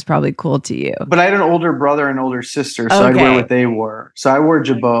age that was probably cool to you. But I had an older brother and older sister, so I'd wear Okay. what they wore. So I wore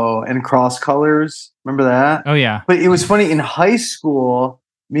Jabot and cross colors. Remember that? Oh, yeah. But it was funny in high school.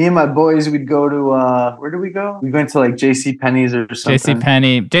 Me and my boys, we'd go to where do we go? We went to like J.C. Penney's or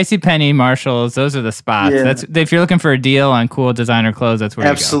something. J.C. Penney, Marshalls, those are the spots. Yeah. That's if you're looking for a deal on cool designer clothes, that's where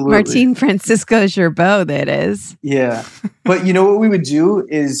Absolutely. Martin Francisco Gerbeau, that is. Yeah. But you know what we would do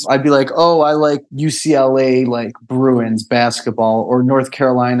is I'd be like, oh, I like UCLA, like Bruins basketball or North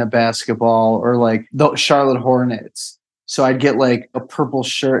Carolina basketball or like the Charlotte Hornets. So I'd get like a purple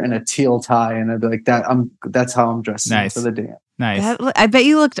shirt and a teal tie, and I'd be like, that's how I'm dressing Nice. for the dance. Nice. I bet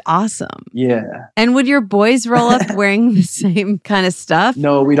you looked awesome. Yeah. And would your boys roll up wearing the same kind of stuff?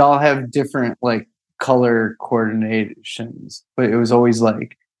 No, we'd all have different like color coordinations, but it was always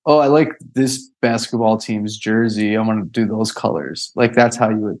like, oh, I like this basketball team's jersey. I want to do those colors. Like that's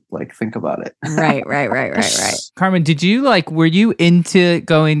how you would like think about it. Right. Carmen, were you into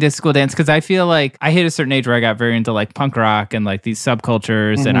going to school dance? Because I feel like I hit a certain age where I got very into like punk rock and like these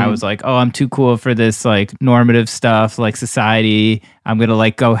subcultures. And I was like, oh, I'm too cool for this like normative stuff, like society. I'm going to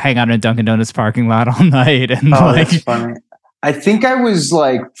like go hang out in a Dunkin' Donuts parking lot all night. And That's funny. I think I was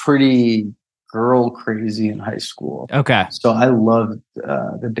like pretty girl crazy in high school. Okay. So I loved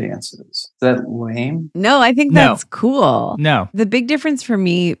the dances. Is that lame? No, I think that's cool. No. The big difference for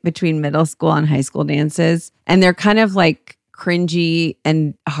me between middle school and high school dances, and they're kind of like cringy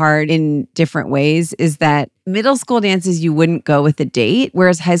and hard in different ways, is that middle school dances you wouldn't go with a date,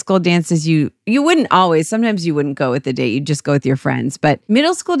 whereas high school dances you wouldn't always. Sometimes you wouldn't go with a date, you'd just go with your friends. But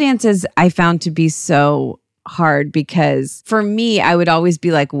middle school dances I found to be so hard because for me, I would always be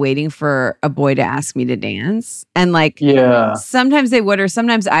like waiting for a boy to ask me to dance. And like, sometimes they would, or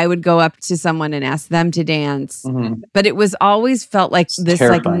sometimes I would go up to someone and ask them to dance. But it was always felt like this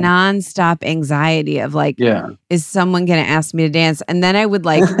terrifying. like nonstop anxiety of like, is someone going to ask me to dance? And then I would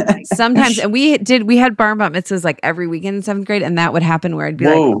like sometimes, and we had bar and bat mitzvahs like every weekend in 7th grade. And that would happen where I'd be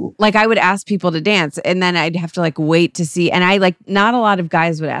like I would ask people to dance and then I'd have to like wait to see. And I like, not a lot of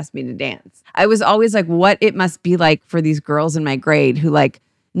guys would ask me to dance. I was always like, what it must be like for these girls in my grade who like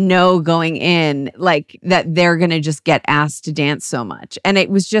know going in like that they're going to just get asked to dance so much. And it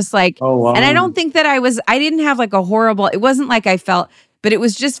was just like, and I don't think that I didn't have like a horrible, it wasn't like I felt, but it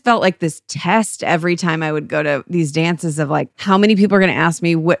was just felt like this test every time I would go to these dances of like, how many people are going to ask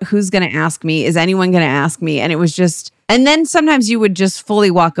me? Who's going to ask me? Is anyone going to ask me? And it was just, and then sometimes you would just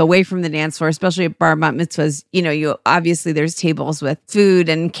fully walk away from the dance floor, especially at bar bat mitzvahs. You know, you obviously there's tables with food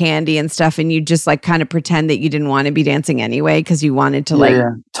and candy and stuff, and you just like kind of pretend that you didn't want to be dancing anyway because you wanted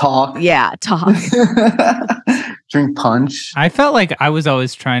to talk. Yeah, talk. Drink punch. I felt like I was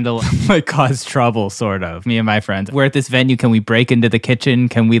always trying to like cause trouble, sort of. Me and my friends. We're at this venue. Can we break into the kitchen?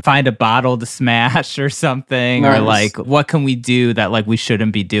 Can we find a bottle to smash or something? Nice. Or like, what can we do that like we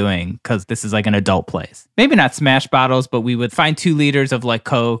shouldn't be doing? Because this is like an adult place. Maybe not smash bottles, but we would find 2 liters of like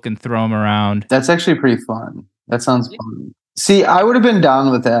Coke and throw them around. That's actually pretty fun. That sounds fun. See, I would have been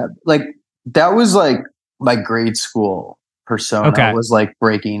down with that. Like, that was like my grade school persona was like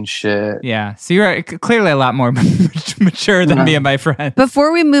breaking shit. Yeah. So you're clearly a lot more mature than me and my friends.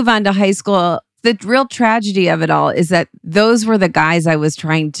 Before we move on to high school, the real tragedy of it all is that those were the guys I was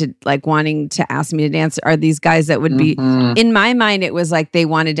trying to like wanting to ask me to dance are these guys that would be in my mind. It was like they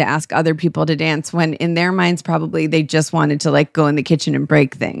wanted to ask other people to dance when in their minds, probably they just wanted to like go in the kitchen and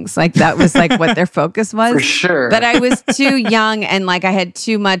break things. Like that was like what their focus was. For sure. But I was too young and like I had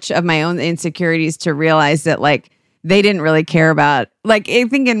too much of my own insecurities to realize that like they didn't really care about, like, I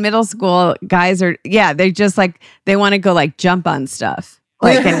think in middle school, guys are, they just like, they want to go like jump on stuff,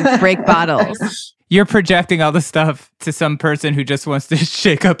 like, and break bottles. You're projecting all the stuff to some person who just wants to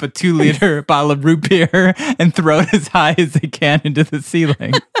shake up a 2-liter bottle of root beer and throw it as high as they can into the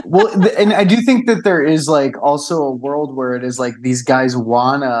ceiling. Well, and I do think that there is like also a world where it is like these guys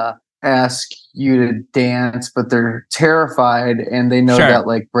wanna ask you to dance, but they're terrified and they know that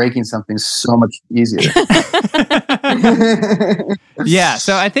like breaking something's so much easier. Yeah,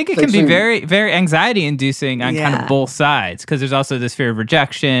 so I think it can be very, very anxiety inducing on kind of both sides because there's also this fear of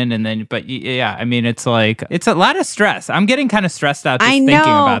rejection, and then, but yeah, I mean, it's like it's a lot of stress. I'm getting kind of stressed out just thinking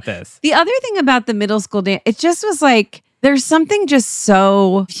about this. The other thing about the middle school dance, it just was like there's something just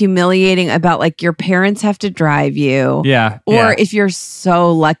so humiliating about like your parents have to drive you. Yeah. Or if you're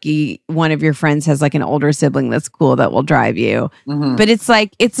so lucky, one of your friends has like an older sibling that's cool that will drive you. Mm-hmm. But it's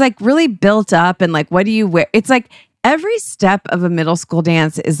like really built up and like, what do you wear? It's like every step of a middle school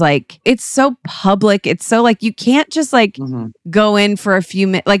dance is like, it's so public. It's so like, you can't just like go in for a few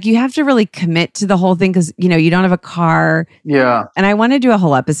minutes. Like you have to really commit to the whole thing because, you know, you don't have a car. Yeah. And I want to do a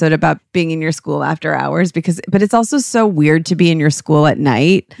whole episode about being in your school after hours but it's also so weird to be in your school at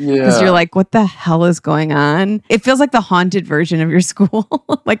night. Because you're like, what the hell is going on? It feels like the haunted version of your school.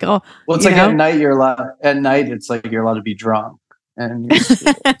 Like, well, it's like at night, it's like you're allowed to be drunk. and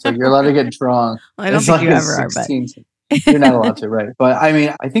it's like you're allowed to get drunk. Well, I don't It's think like you a ever are, but 16. You're not allowed to, right? But I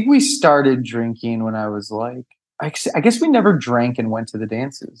mean, I think we started drinking when I was like, I guess we never drank and went to the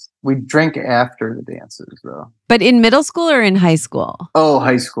dances. We drank after the dances, though. But in middle school or in high school? Oh,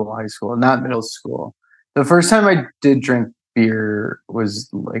 high school, not middle school. The first time I did drink beer was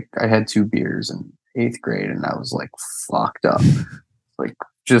like I had 2 beers in 8th grade, and I was like fucked up, like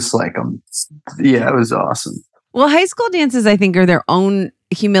just like yeah, it was awesome. Well, high school dances, I think, are their own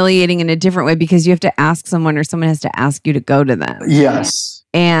humiliating in a different way because you have to ask someone or someone has to ask you to go to them. Yes.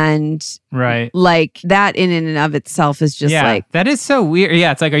 And Right. like that in and of itself is just like, that is so weird.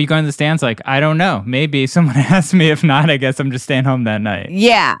 Yeah, it's like, are you going to the stands? Like, I don't know. Maybe someone asked me. If not, I guess I'm just staying home that night.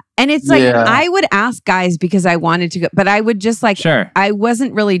 yeah. And it's like, Yeah. I would ask guys because I wanted to go, but I would just like, Sure. I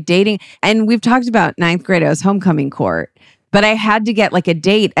wasn't really dating. And we've talked about 9th grade, I was homecoming court, but I had to get like a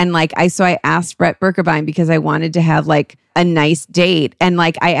date. And like, so I asked Brett Berkebein because I wanted to have like a nice date. And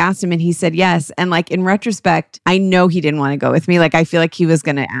like, I asked him and he said yes. And like, in retrospect, I know he didn't want to go with me. Like, I feel like he was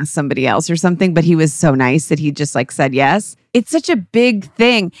going to ask somebody else or something, but he was so nice that he just like said yes. It's such a big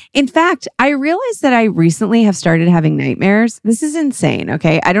thing. In fact, I realized that I recently have started having nightmares. This is insane.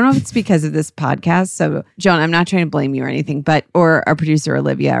 Okay. I don't know if it's because of this podcast. So, Joan, I'm not trying to blame you or anything, or our producer,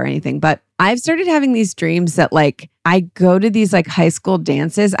 Olivia, or anything, but I've started having these dreams that like I go to these like high school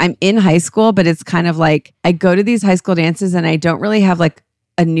dances. I'm in high school, but it's kind of like I go to these high school dances and I don't really have like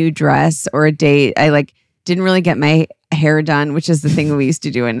a new dress or a date. I like didn't really get my hair done, which is the thing we used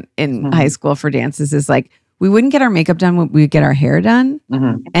to do in high school for dances is like, we wouldn't get our makeup done when we would get our hair done.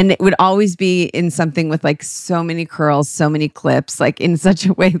 Mm-hmm. And it would always be in something with like so many curls, so many clips, like in such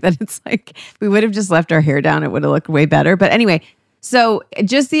a way that it's like, we would have just left our hair down. It would have looked way better. But anyway, so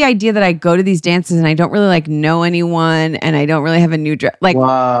just the idea that I go to these dances and I don't really like know anyone and I don't really have a new dress, like,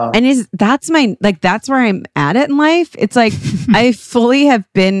 Wow. and that's where I'm at it in life. It's like, I fully have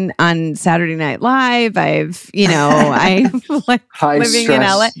been on Saturday Night Live. I'm like High living stress in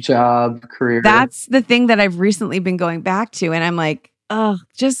LA. job career. That's the thing that I've recently been going back to. And I'm like, oh,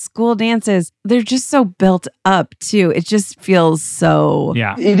 just school dances. They're just so built up too. It just feels so.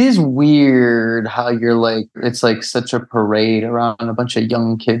 Yeah. It is weird how you're like, it's like such a parade around a bunch of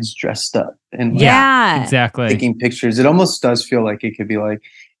young kids dressed up and like, Yeah. Exactly. taking pictures. It almost does feel like it could be like,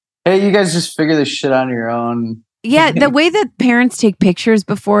 hey, you guys just figure this shit out on your own. Yeah. The way that parents take pictures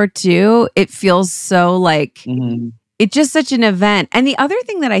before too, it feels so like. Mm-hmm. It's just such an event. And the other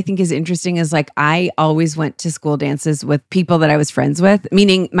thing that I think is interesting is like I always went to school dances with people that I was friends with,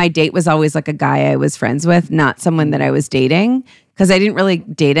 meaning my date was always like a guy I was friends with, not someone that I was dating, because I didn't really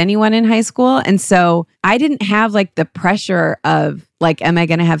date anyone in high school. And so I didn't have like the pressure of like, am I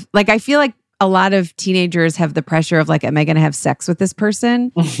going to have, like, I feel like a lot of teenagers have the pressure of like, am I going to have sex with this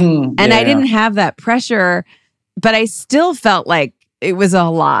person? And I didn't have that pressure, but I still felt like it was a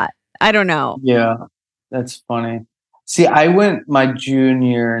lot. I don't know. Yeah, that's funny. See, I went my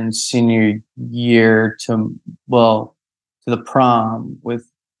junior and senior year to the prom with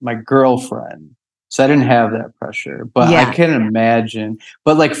my girlfriend. So I didn't have that pressure, but Yeah. I can imagine.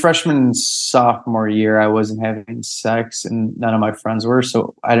 But like freshman and sophomore year, I wasn't having sex and none of my friends were.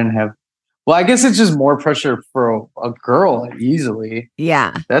 So I didn't have, well, I guess it's just more pressure for a girl easily.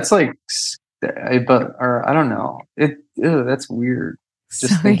 Yeah. That's like, I don't know. That's weird. Just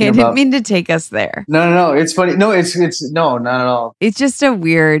Sorry, thinking I didn't about- mean to take us there. No. It's funny. No, it's no, not at all. It's just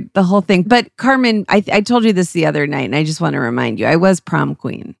the whole thing. But Carmen, I told you this the other night, and I just want to remind you, I was prom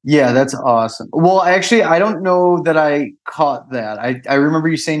queen. Yeah, that's awesome. Well, actually, I don't know that I caught that. I remember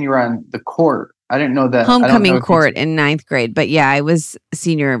you saying you were on the court. I didn't know that. I don't know Homecoming if court in 9th grade. But yeah, I was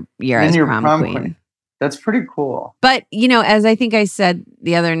senior year Then as you're prom queen. That's pretty cool. But, as I think I said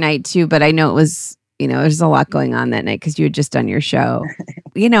the other night too, but I know it was, there's a lot going on that night because you had just done your show.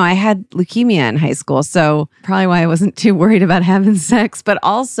 I had leukemia in high school. So probably why I wasn't too worried about having sex. But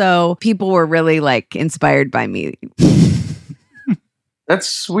also people were really like inspired by me. That's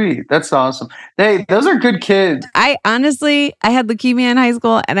sweet. That's awesome. Hey, those are good kids. I had leukemia in high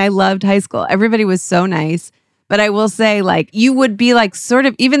school and I loved high school. Everybody was so nice. But I will say, like, you would be like sort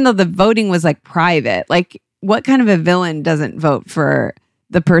of, even though the voting was like private, like what kind of a villain doesn't vote for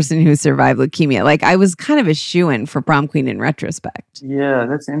the person who survived leukemia? Like I was kind of a shoo-in for prom queen in retrospect. Yeah,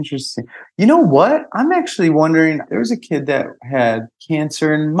 that's interesting. You know what? I'm actually wondering, there was a kid that had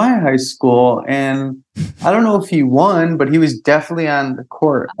cancer in my high school, and I don't know if he won, but he was definitely on the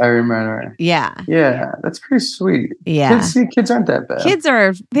court, I remember. Yeah. Yeah, that's pretty sweet. Yeah. Kids aren't that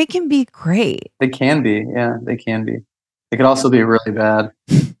bad. They can be great. They can be. Yeah, they can be. They could also be really bad.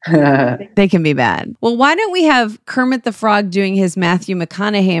 They can be bad. Well, why don't we have Kermit the Frog doing his Matthew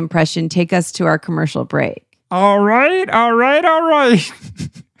McConaughey impression take us to our commercial break? All right.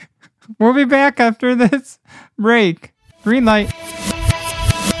 We'll be back after this break. Green light.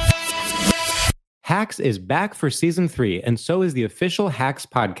 Hacks is back for season 3, and so is the official Hacks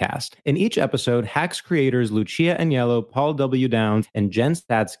podcast. In each episode, Hacks creators Lucia Aniello, Paul W. Downs, and Jen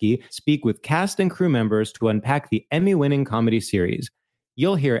Statsky speak with cast and crew members to unpack the Emmy-winning comedy series.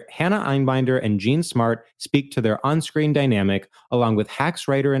 You'll hear Hannah Einbinder and Jean Smart speak to their on-screen dynamic, along with Hacks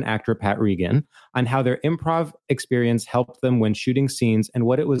writer and actor Pat Regan, on how their improv experience helped them when shooting scenes and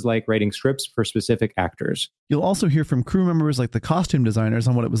what it was like writing scripts for specific actors. You'll also hear from crew members like the costume designers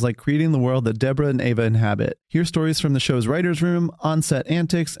on what it was like creating the world that Deborah and Ava inhabit. Hear stories from the show's writer's room, on-set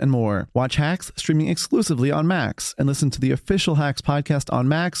antics, and more. Watch Hacks streaming exclusively on Max, and listen to the official Hacks podcast on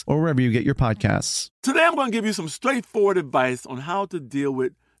Max or wherever you get your podcasts. Today I'm going to give you some straightforward advice on how to deal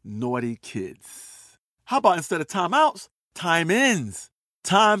with naughty kids. How about instead of timeouts, time-ins?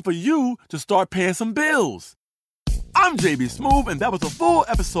 Time for you to start paying some bills. I'm JB Smoove, and that was a full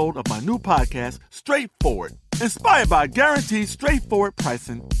episode of my new podcast, Straightforward, inspired by guaranteed straightforward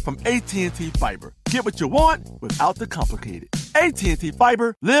pricing from AT&T Fiber. Get what you want without the complicated. AT&T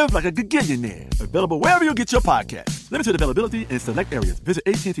Fiber, live like a gigillionaire. Available wherever you get your podcasts. Limited availability in select areas. Visit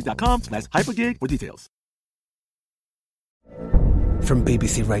AT&T.com/hypergig for details. From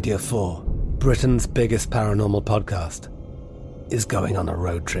BBC Radio 4, Britain's biggest paranormal podcast is going on a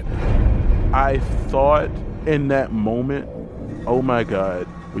road trip. I thought in that moment, oh my God,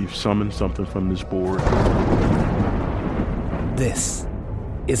 we've summoned something from this board. This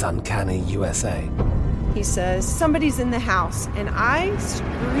is Uncanny USA. He says, somebody's in the house, and I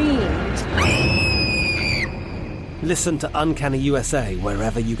screamed. Listen to Uncanny USA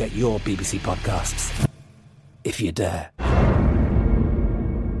wherever you get your BBC podcasts, if you dare.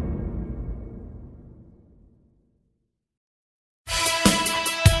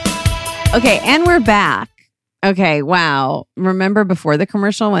 Okay, and we're back. Okay, wow. Remember before the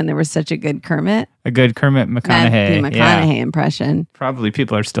commercial when there was such a good Kermit? A good Kermit McConaughey. Matthew McConaughey impression. Probably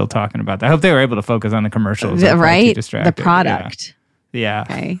people are still talking about that. I hope they were able to focus on the commercials. Right? The product. Yeah.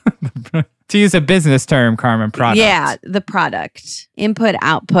 Okay. To use a business term, Carmen, product. Yeah, the product. Input,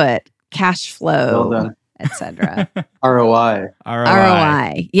 output, cash flow, etc.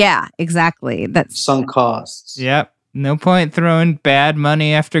 ROI. Yeah, exactly. That's sunk costs. Yep. No point throwing bad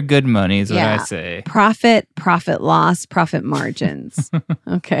money after good money is what I say. Profit loss, profit margins.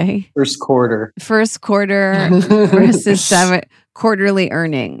 Okay. First quarter versus quarterly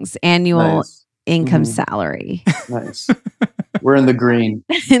earnings, annual income salary. Nice. We're in the green.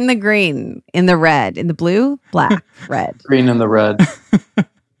 In the green, in the red, in the blue, black, red. Green and the red.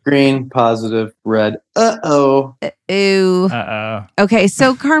 Green, positive, red. Uh-oh. Ooh. Uh-oh. Okay,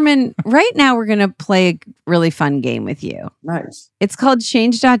 so Carmen, right now we're going to play a really fun game with you. Nice. It's called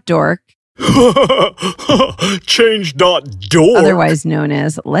Change.dork. Change.dork. Otherwise known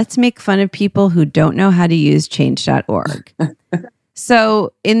as Let's Make Fun of People Who Don't Know How to Use Change.org.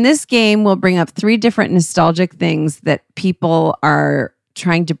 So in this game, we'll bring up 3 different nostalgic things that people are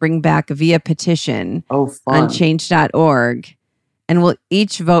trying to bring back via petition on Change.org. And we'll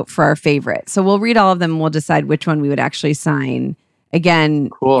each vote for our favorite. So we'll read all of them and we'll decide which one we would actually sign. Again,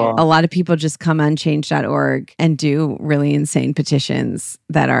 a lot of people just come on change.org and do really insane petitions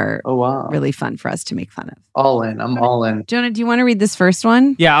that are really fun for us to make fun of. All in. I'm all in. Jonah, do you want to read this first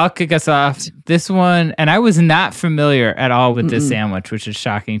one? Yeah, I'll kick us off. This one, and I was not familiar at all with this sandwich, which is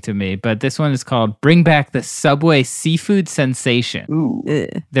shocking to me, but this one is called Bring Back the Subway Seafood Sensation. Ooh.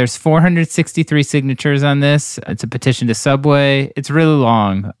 There's 463 signatures on this. It's a petition to Subway. It's really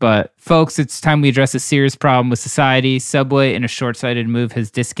long, but folks, it's time we address a serious problem with society. Subway, in a short-sighted move, has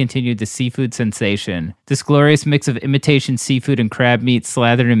discontinued the seafood sensation. This glorious mix of imitation seafood and crab meat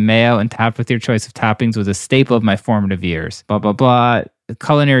slathered in mayo and topped with your choice of toppings was a staple of my formative years. Blah, blah, blah. The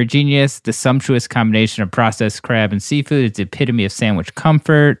culinary genius, the sumptuous combination of processed crab and seafood is the epitome of sandwich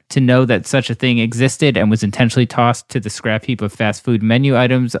comfort. To know that such a thing existed and was intentionally tossed to the scrap heap of fast food menu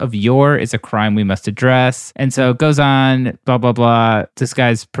items of yore is a crime we must address. And so it goes on, blah, blah, blah. This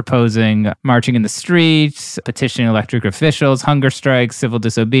guy's proposing marching in the streets, petitioning elected officials, hunger strikes, civil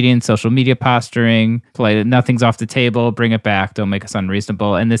disobedience, social media posturing, play nothing's off the table, bring it back, don't make us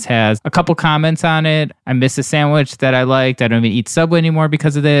unreasonable. And this has a couple comments on it. I miss a sandwich that I liked. I don't even eat Subway anymore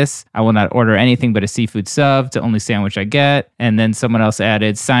because of this. I will not order anything but a seafood sub. It's the only sandwich I get. And then someone else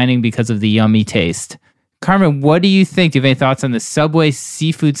added, signing because of the yummy taste. Carmen, what do you think? Do you have any thoughts on the Subway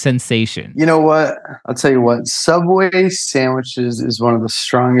seafood sensation? You know what? I'll tell you what. Subway sandwiches is one of the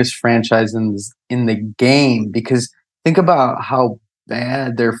strongest franchises in the game, because think about how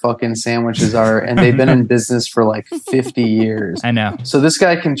bad their fucking sandwiches are, and they've been in business for like 50 years. I know. So this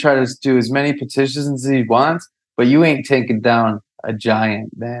guy can try to do as many petitions as he wants, but you ain't taking down a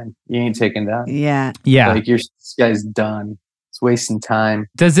giant, man. You ain't taking down. Yeah. Yeah. Like this guy's done. It's wasting time.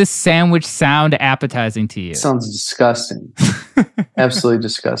 Does this sandwich sound appetizing to you? It sounds disgusting. Absolutely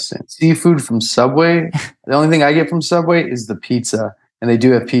disgusting. Seafood from Subway. The only thing I get from Subway is the pizza. And they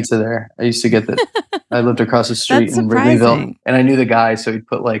do have pizza there. I used to get that. I lived across the street That's in surprising. Wrigleyville. And I knew the guy, so he'd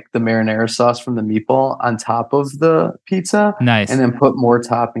put like the marinara sauce from the meatball on top of the pizza. Nice. And then put more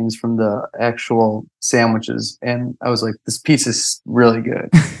toppings from the actual sandwiches. And I was like, this pizza's really good.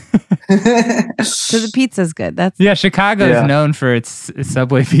 So the pizza's good. That's Yeah, Chicago is known for its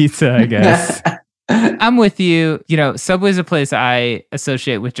Subway pizza, I guess. I'm with you. You know, Subway's a place I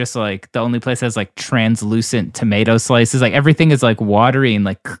associate with just like the only place that has like translucent tomato slices. Like everything is like watery and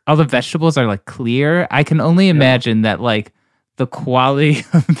like all the vegetables are like clear. I can only imagine that like the quality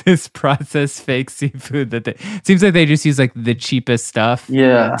of this processed fake seafood that it seems like they just use like the cheapest stuff.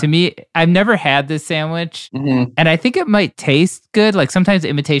 Yeah. To me, I've never had this sandwich Mhm. and I think it might taste good. Like sometimes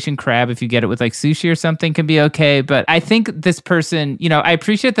imitation crab, if you get it with like sushi or something, can be okay. But I think this person, you know, I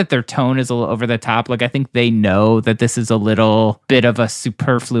appreciate that their tone is a little over the top. Like I think they know that this is a little bit of a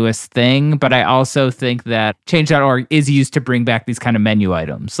superfluous thing. But I also think that change.org is used to bring back these kind of menu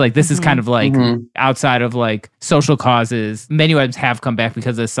items. Like this is kind of like outside of like social causes. Menu items have come back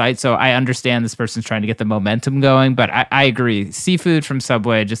because of the site. So I understand this person's trying to get the momentum going, but I agree. Seafood from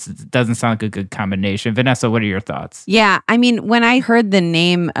Subway just doesn't sound like a good combination. Vanessa, what are your thoughts? Yeah, I mean, when I heard the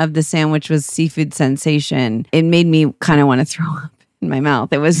name of the sandwich was Seafood Sensation, it made me kind of want to throw up in my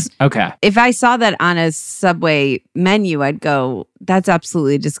mouth. It was Okay. if I saw that on a Subway menu, I'd go, that's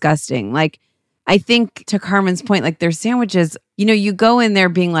absolutely disgusting. Like, I think to Carmen's point, like their sandwiches, you know, you go in there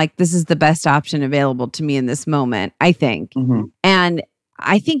being like, this is the best option available to me in this moment, I think. And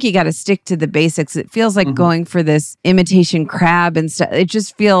I think you got to stick to the basics. It feels like going for this imitation crab and stuff. It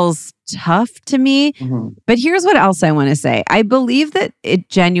just feels tough to me. But here's what else I want to say. I believe that it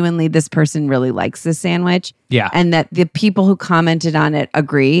genuinely, this person really likes this sandwich. Yeah. And that the people who commented on it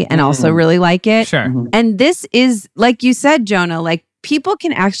agree and also really like it. Sure. And this is, like you said, Jonah, like people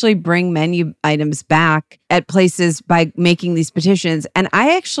can actually bring menu items back at places by making these petitions. And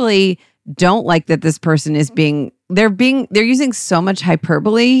I actually don't like that this person is they're using so much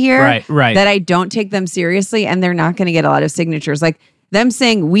hyperbole here Right. that I don't take them seriously, and they're not going to get a lot of signatures. Like them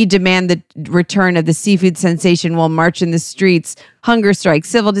saying, we demand the return of the seafood sensation, will march in the streets, hunger strike,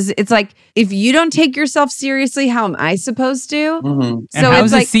 civil disease. It's like, if you don't take yourself seriously, how am I supposed to? And So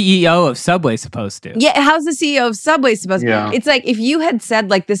how's it's the like, CEO of Subway supposed to? yeah, how's the CEO of Subway supposed to? It's like if you had said,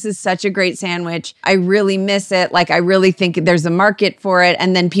 like, this is such a great sandwich, I really miss it, like I really think there's a market for it,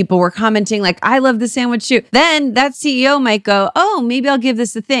 and then people were commenting like, I love the sandwich too, then that CEO might go, oh, maybe I'll give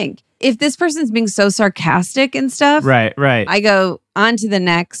this a think. If this person's being so sarcastic and stuff, Right. I go on to the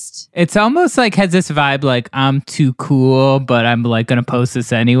next. It's almost like has this vibe like I'm too cool, but I'm like gonna post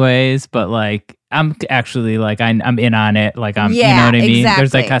this anyways. But like I'm actually like I'm in on it. Like I'm, you know what I mean?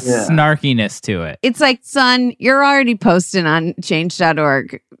 There's like a snarkiness to it. It's like, son, you're already posting on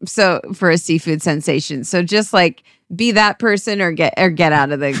change.org so for a seafood sensation. So just like be that person or get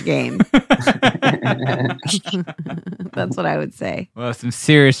out of the game. That's what I would say. Well, some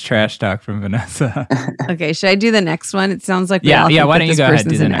serious trash talk from Vanessa. Okay, should I do the next one? It sounds like Yeah, we all think why that don't you this go ahead,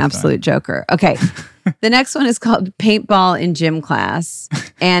 person's do the an next absolute joker. Okay. The next one is called Paintball in Gym Class,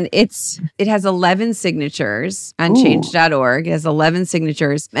 and it has 11 signatures on change.org. It has 11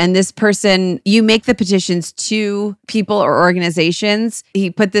 signatures, and this person, you make the petitions to people or organizations.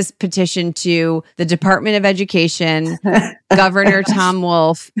 He put this petition to the Department of Education, Governor Tom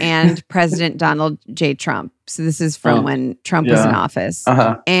Wolf, and President Donald J. Trump. So this is from when Trump was in office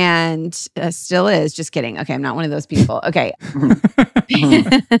and still is. Just kidding. Okay, I'm not one of those people. Okay.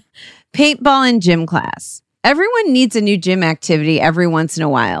 Paintball in gym class. Everyone needs a new gym activity every once in a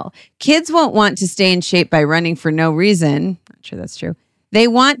while. Kids won't want to stay in shape by running for no reason. Not sure that's true. They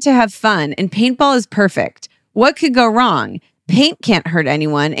want to have fun, and paintball is perfect. What could go wrong? Paint can't hurt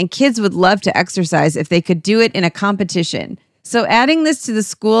anyone, and kids would love to exercise if they could do it in a competition. So adding this to the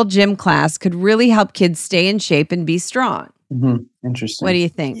school gym class could really help kids stay in shape and be strong. Interesting. What do you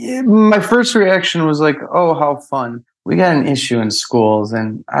think? Yeah, my first reaction was like, oh, how fun. We got an issue in schools,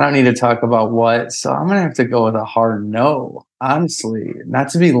 and I don't need to talk about what, so I'm going to have to go with a hard no honestly, not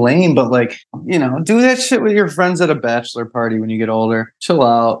to be lame, but like, do that shit with your friends at a bachelor party when you get older. Chill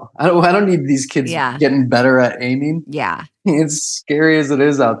out. I don't need these kids getting better at aiming. Yeah. It's scary as it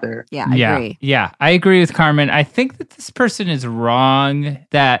is out there. Yeah, I agree. Yeah, I agree with Carmen. I think that this person is wrong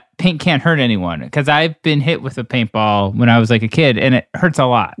that paint can't hurt anyone, because I've been hit with a paintball when I was like a kid and it hurts a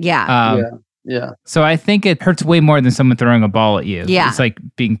lot. Yeah. Yeah. So I think it hurts way more than someone throwing a ball at you. Yeah. It's like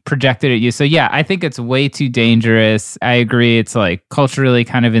being projected at you. So yeah, I think it's way too dangerous. I agree. It's like culturally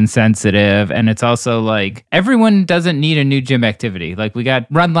kind of insensitive. And it's also like everyone doesn't need a new gym activity. Like we got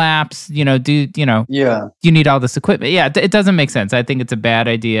run laps, you need all this equipment. Yeah, it doesn't make sense. I think it's a bad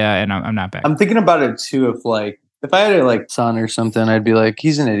idea and I'm not back. I'm thinking about it too, if I had a son or something, I'd be like,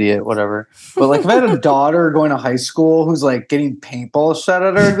 he's an idiot, whatever. But like if I had a daughter going to high school who's like getting paintball shot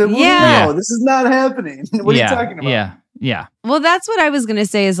at her, I'd be like, no, this is not happening. What are you talking about? Yeah. Well, that's what I was going to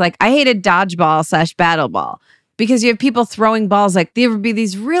say is like, I hated dodgeball / battle ball because you have people throwing balls. Like there would be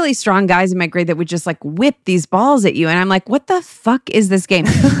these really strong guys in my grade that would just like whip these balls at you. And I'm like, what the fuck is this game?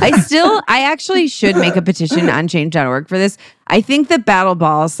 I actually should make a petition on change.org for this. I think that battle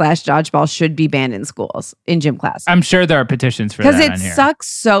ball / dodgeball should be banned in schools, in gym class. I'm sure there are petitions for that. Because it sucks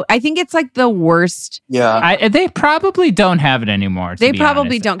so. I think it's like the worst. Yeah. They probably don't have it anymore. They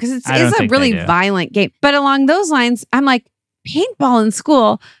probably don't, because it's a really violent game. But along those lines, I'm like, paintball in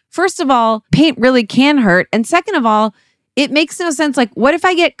school, first of all, paint really can hurt. And second of all, it makes no sense. Like, what if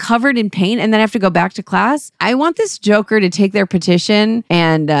I get covered in paint and then have to go back to class? I want this joker to take their petition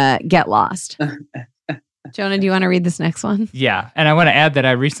and get lost. Jonah, do you want to read this next one? Yeah. And I want to add that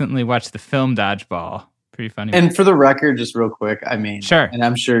I recently watched the film Dodgeball. Pretty funny. And for the record, just real quick, I mean, sure. And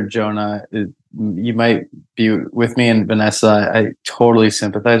I'm sure Jonah, you might be with me, and Vanessa, I totally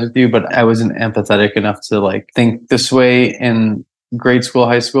sympathize with you, but I wasn't empathetic enough to like think this way in grade school,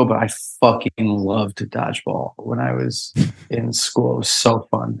 high school, but I fucking loved dodgeball when I was in school. It was so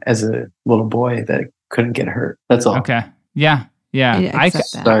fun as a little boy that couldn't get hurt. That's all. Okay. Yeah.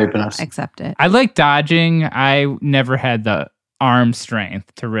 Sorry, Vanessa. Accept it. I like dodging. I never had the arm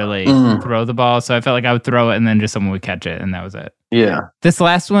strength to really throw the ball, so I felt like I would throw it and then just someone would catch it, and that was it. Yeah. This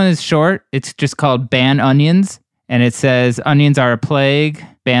last one is short. It's just called Ban Onions, and it says onions are a plague.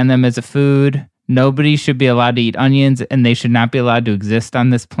 Ban them as a food. Nobody should be allowed to eat onions, and they should not be allowed to exist on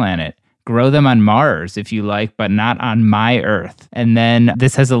this planet. Grow them on Mars if you like, but not on my Earth. And then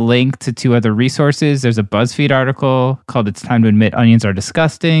this has a link to 2 other resources. There's a BuzzFeed article called It's Time to Admit Onions Are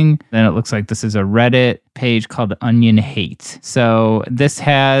Disgusting. Then it looks like this is a Reddit page called Onion Hate. So this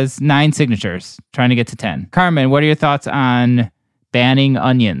has 9 signatures, trying to get to 10. Carmen, what are your thoughts on banning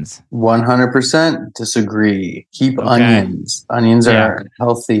onions? 100% disagree. Keep onions. Onions are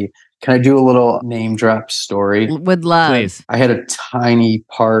healthy. Can I do a little name drop story? Would love. Please. I had a tiny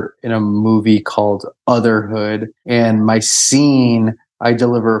part in a movie called Otherhood, and my scene, I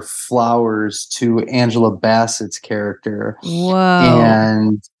deliver flowers to Angela Bassett's character. Whoa.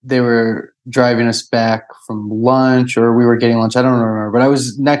 And they were driving us back from lunch, or we were getting lunch. I don't remember, but I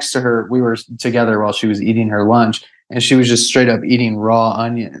was next to her. We were together while she was eating her lunch, and she was just straight up eating raw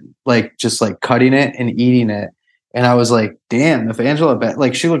onion, like just like cutting it and eating it. And I was like, damn, if Angela,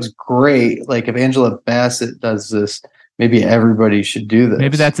 she looks great. Like if Angela Bassett does this, maybe everybody should do this.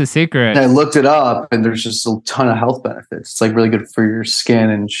 Maybe that's a secret. And I looked it up, and there's just a ton of health benefits. It's like really good for your skin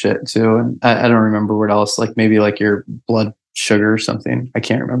and shit too. And I don't remember what else, like maybe like your blood sugar or something. I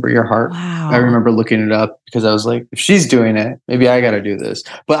can't remember, your heart. Wow. I remember looking it up because I was like, if she's doing it, maybe I got to do this.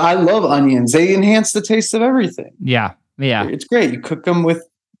 But I love onions. They enhance the taste of everything. Yeah. It's great. You cook them with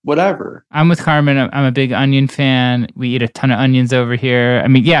whatever. I'm with Carmen. I'm a big onion fan. We eat a ton of onions over here. I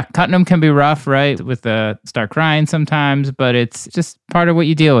mean, yeah, cutting them can be rough, right? With start crying sometimes, but it's just part of what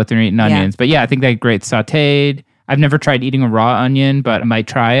you deal with when you're eating onions. But yeah, I think they're great sauteed. I've never tried eating a raw onion, but I might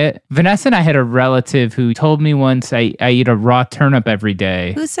try it. Vanessa and I had a relative who told me once I eat a raw turnip every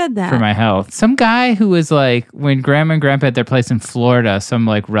day. Who said that? For my health. Some guy who was like, when grandma and grandpa had their place in Florida, some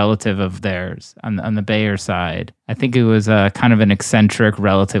like relative of theirs on the Bayer side. I think it was kind of an eccentric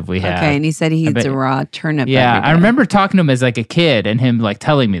relative we had. Okay, and he said he eats a raw turnip every day. I remember talking to him as like a kid and him like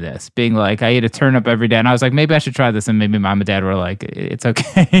telling me this, being like, I eat a turnip every day. And I was like, maybe I should try this. And maybe mom and dad were like, it's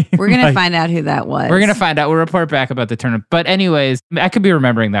okay. We're going to find out who that was. We're going to find out. We'll report back about the turnip. But anyways, I could be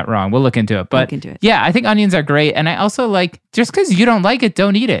remembering that wrong. We'll look into it. But yeah, I think onions are great. And I also like, just because you don't like it,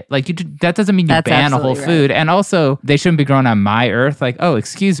 don't eat it. Like that doesn't mean you ban a whole food. And also, they shouldn't be grown on my Earth. Like, oh,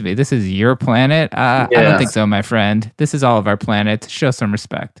 excuse me, this is your planet? I don't think so, my friend. This is all of our planet. Show some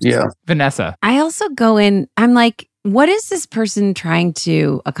respect. Yeah. Vanessa. I also go in, I'm like, what is this person trying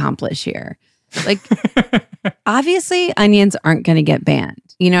to accomplish here? Like, obviously, onions aren't going to get banned.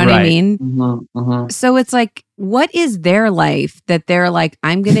 You know what I mean? Mm-hmm, mm-hmm. So it's like, what is their life that they're like,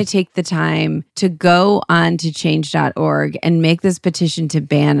 I'm going to take the time to go on to change.org and make this petition to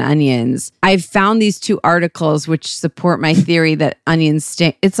ban onions. I've found these 2 articles which support my theory that onions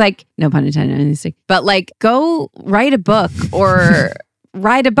stink. It's like, no pun intended, onions stink. But like, go write a book or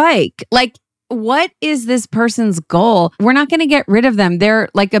ride a bike. Like, what is this person's goal? We're not going to get rid of them. They're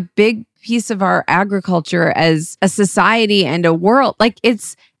like a big piece of our agriculture as a society and a world. Like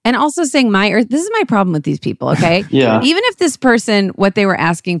it's, and also saying my earth, this is my problem with these people, okay? Yeah. Even if this person, what they were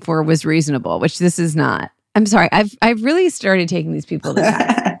asking for was reasonable, which this is not. I'm sorry. I've really started taking these people to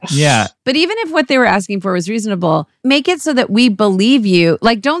task. Yeah. But even if what they were asking for was reasonable, make it so that we believe you.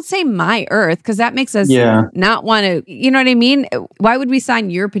 Like, don't say my earth, because that makes us not want to, you know what I mean? Why would we sign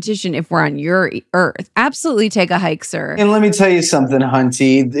your petition if we're on your earth? Absolutely take a hike, sir. And let me tell you something,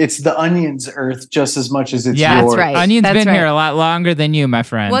 Hunty. It's the onion's earth just as much as it's yours. That's right. Onion's That's been right. here a lot longer than you, my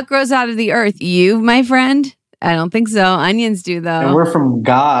friend. What grows out of the earth? You, my friend? I don't think so. Onions do, though. And we're from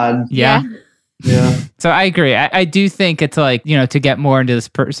God. Yeah. Yeah. So I agree. I do think it's like, you know, to get more into this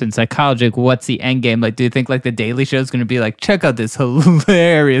person's psychology, like, what's the end game? Like, do you think like the Daily Show is going to be like, check out this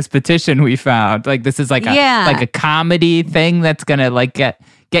hilarious petition we found? Like, this is like a comedy thing that's going to like get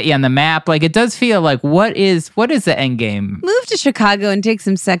you on the map. Like, it does feel like, what is the end game? Move to Chicago and take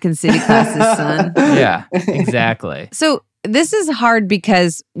some Second City classes, son. Yeah, exactly. So this is hard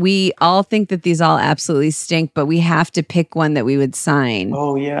because we all think that these all absolutely stink, but we have to pick one that we would sign.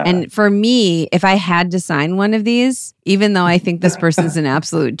 Oh, yeah. And for me, if I had to sign one of these, even though I think this person's an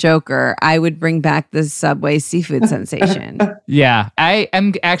absolute joker, I would bring back the Subway seafood sensation. Yeah, I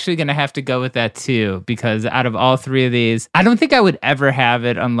am actually going to have to go with that too, because out of all 3 of these, I don't think I would ever have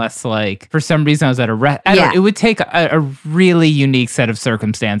it unless, like, for some reason I was at a it would take a really unique set of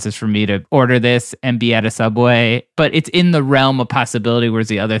circumstances for me to order this and be at a Subway, but it's in the realm of possibility, whereas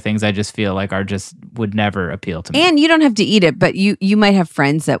the other things I just feel like would never appeal to me. And you don't have to eat it, but you might have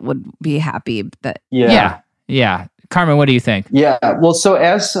friends that would be happy that. Yeah. Carmen, what do you think? Yeah. Well, so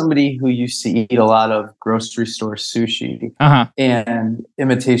as somebody who used to eat a lot of grocery store sushi and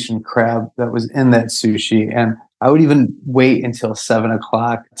imitation crab that was in that sushi, and I would even wait until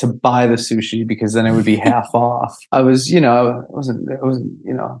 7:00 to buy the sushi because then it would be half off. I wasn't,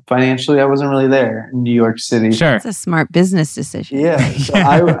 financially, I wasn't really there in New York City. Sure. It's a smart business decision. Yeah. So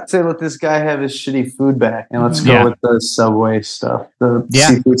I would say, let this guy have his shitty food back and let's go with the Subway stuff, the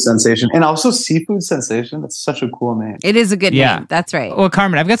seafood sensation. And also Seafood Sensation. That's such a cool name. It is a good name. That's right. Well,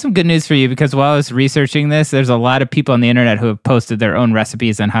 Carmen, I've got some good news for you because while I was researching this, there's a lot of people on the internet who have posted their own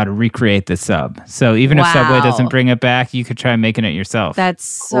recipes on how to recreate the sub. So even if Subway doesn't bring it back, you could try making it yourself. That's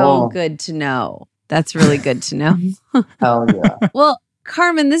so good to know. That's really good to know. Hell yeah. Well,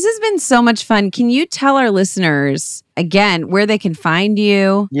 Carmen, this has been so much fun. Can you tell our listeners again where they can find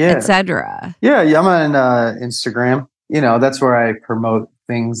you, etc.? Yeah, I'm on Instagram. You know, that's where I promote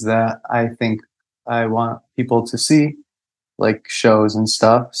things that I think I want people to see, like shows and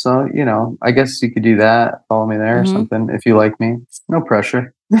stuff. So, you know, I guess you could do that. Follow me there or something if you like me. No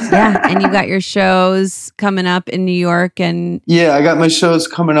pressure. Yeah, and you got your shows coming up in New York and I got my shows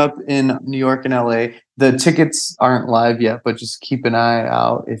coming up in New York and LA. The tickets aren't live yet, but just keep an eye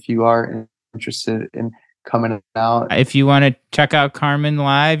out if you are interested in coming out. If you want to check out Carmen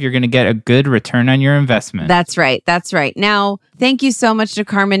live, you're going to get a good return on your investment. That's right. That's right. Now, thank you so much to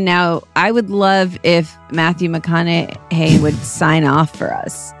Carmen. Now, I would love if Matthew McConaughey would sign off for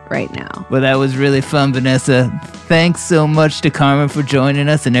us right now. Well, that was really fun, Vanessa. Thanks so much to Carmen for joining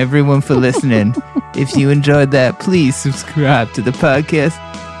us and everyone for listening. If you enjoyed that, please subscribe to the podcast.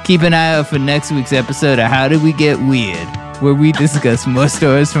 Keep an eye out for next week's episode of How Did We Get Weird, where we discuss more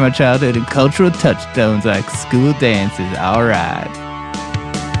stories from our childhood and cultural touchstones like school dances. All right.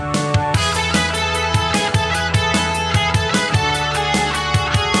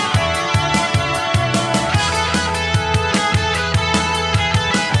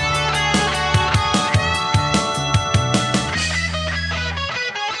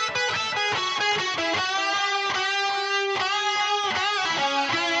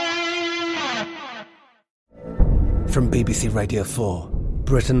 From BBC Radio 4,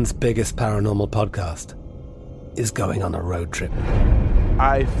 Britain's biggest paranormal podcast is going on a road trip.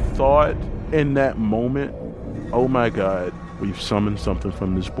 I thought in that moment, oh my God, we've summoned something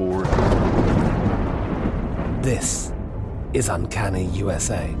from this board. This is Uncanny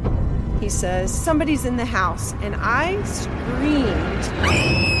USA. He says, somebody's in the house, and I screamed.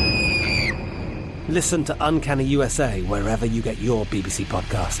 Listen to Uncanny USA wherever you get your BBC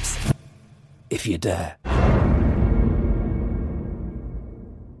podcasts, if you dare.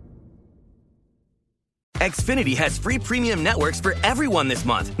 Xfinity has free premium networks for everyone this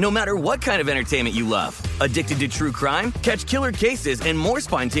month, no matter what kind of entertainment you love. Addicted to true crime? Catch killer cases and more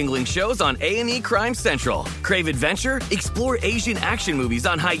spine-tingling shows on A&E Crime Central. Crave adventure? Explore Asian action movies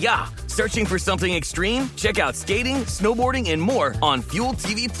on Hayya. Searching for something extreme? Check out skating, snowboarding, and more on Fuel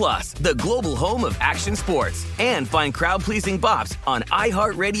TV Plus, the global home of action sports. And find crowd-pleasing bops on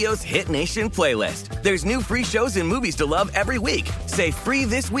iHeartRadio's Hit Nation playlist. There's new free shows and movies to love every week. Say free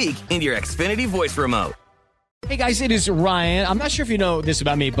this week in your Xfinity voice remote. Hey guys, it is Ryan. I'm not sure if you know this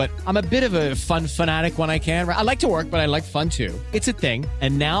about me, but I'm a bit of a fun fanatic when I can. I like to work, but I like fun too. It's a thing.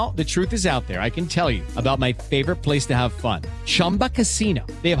 And now the truth is out there. I can tell you about my favorite place to have fun. Chumba Casino.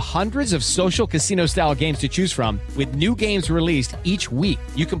 They have hundreds of social casino style games to choose from with new games released each week.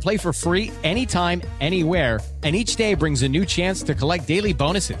 You can play for free anytime, anywhere. And each day brings a new chance to collect daily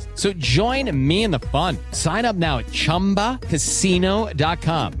bonuses. So join me in the fun. Sign up now at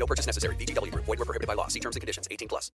ChumbaCasino.com. No purchase necessary. VGW Group. Void where prohibited by law. See terms and conditions. 18+.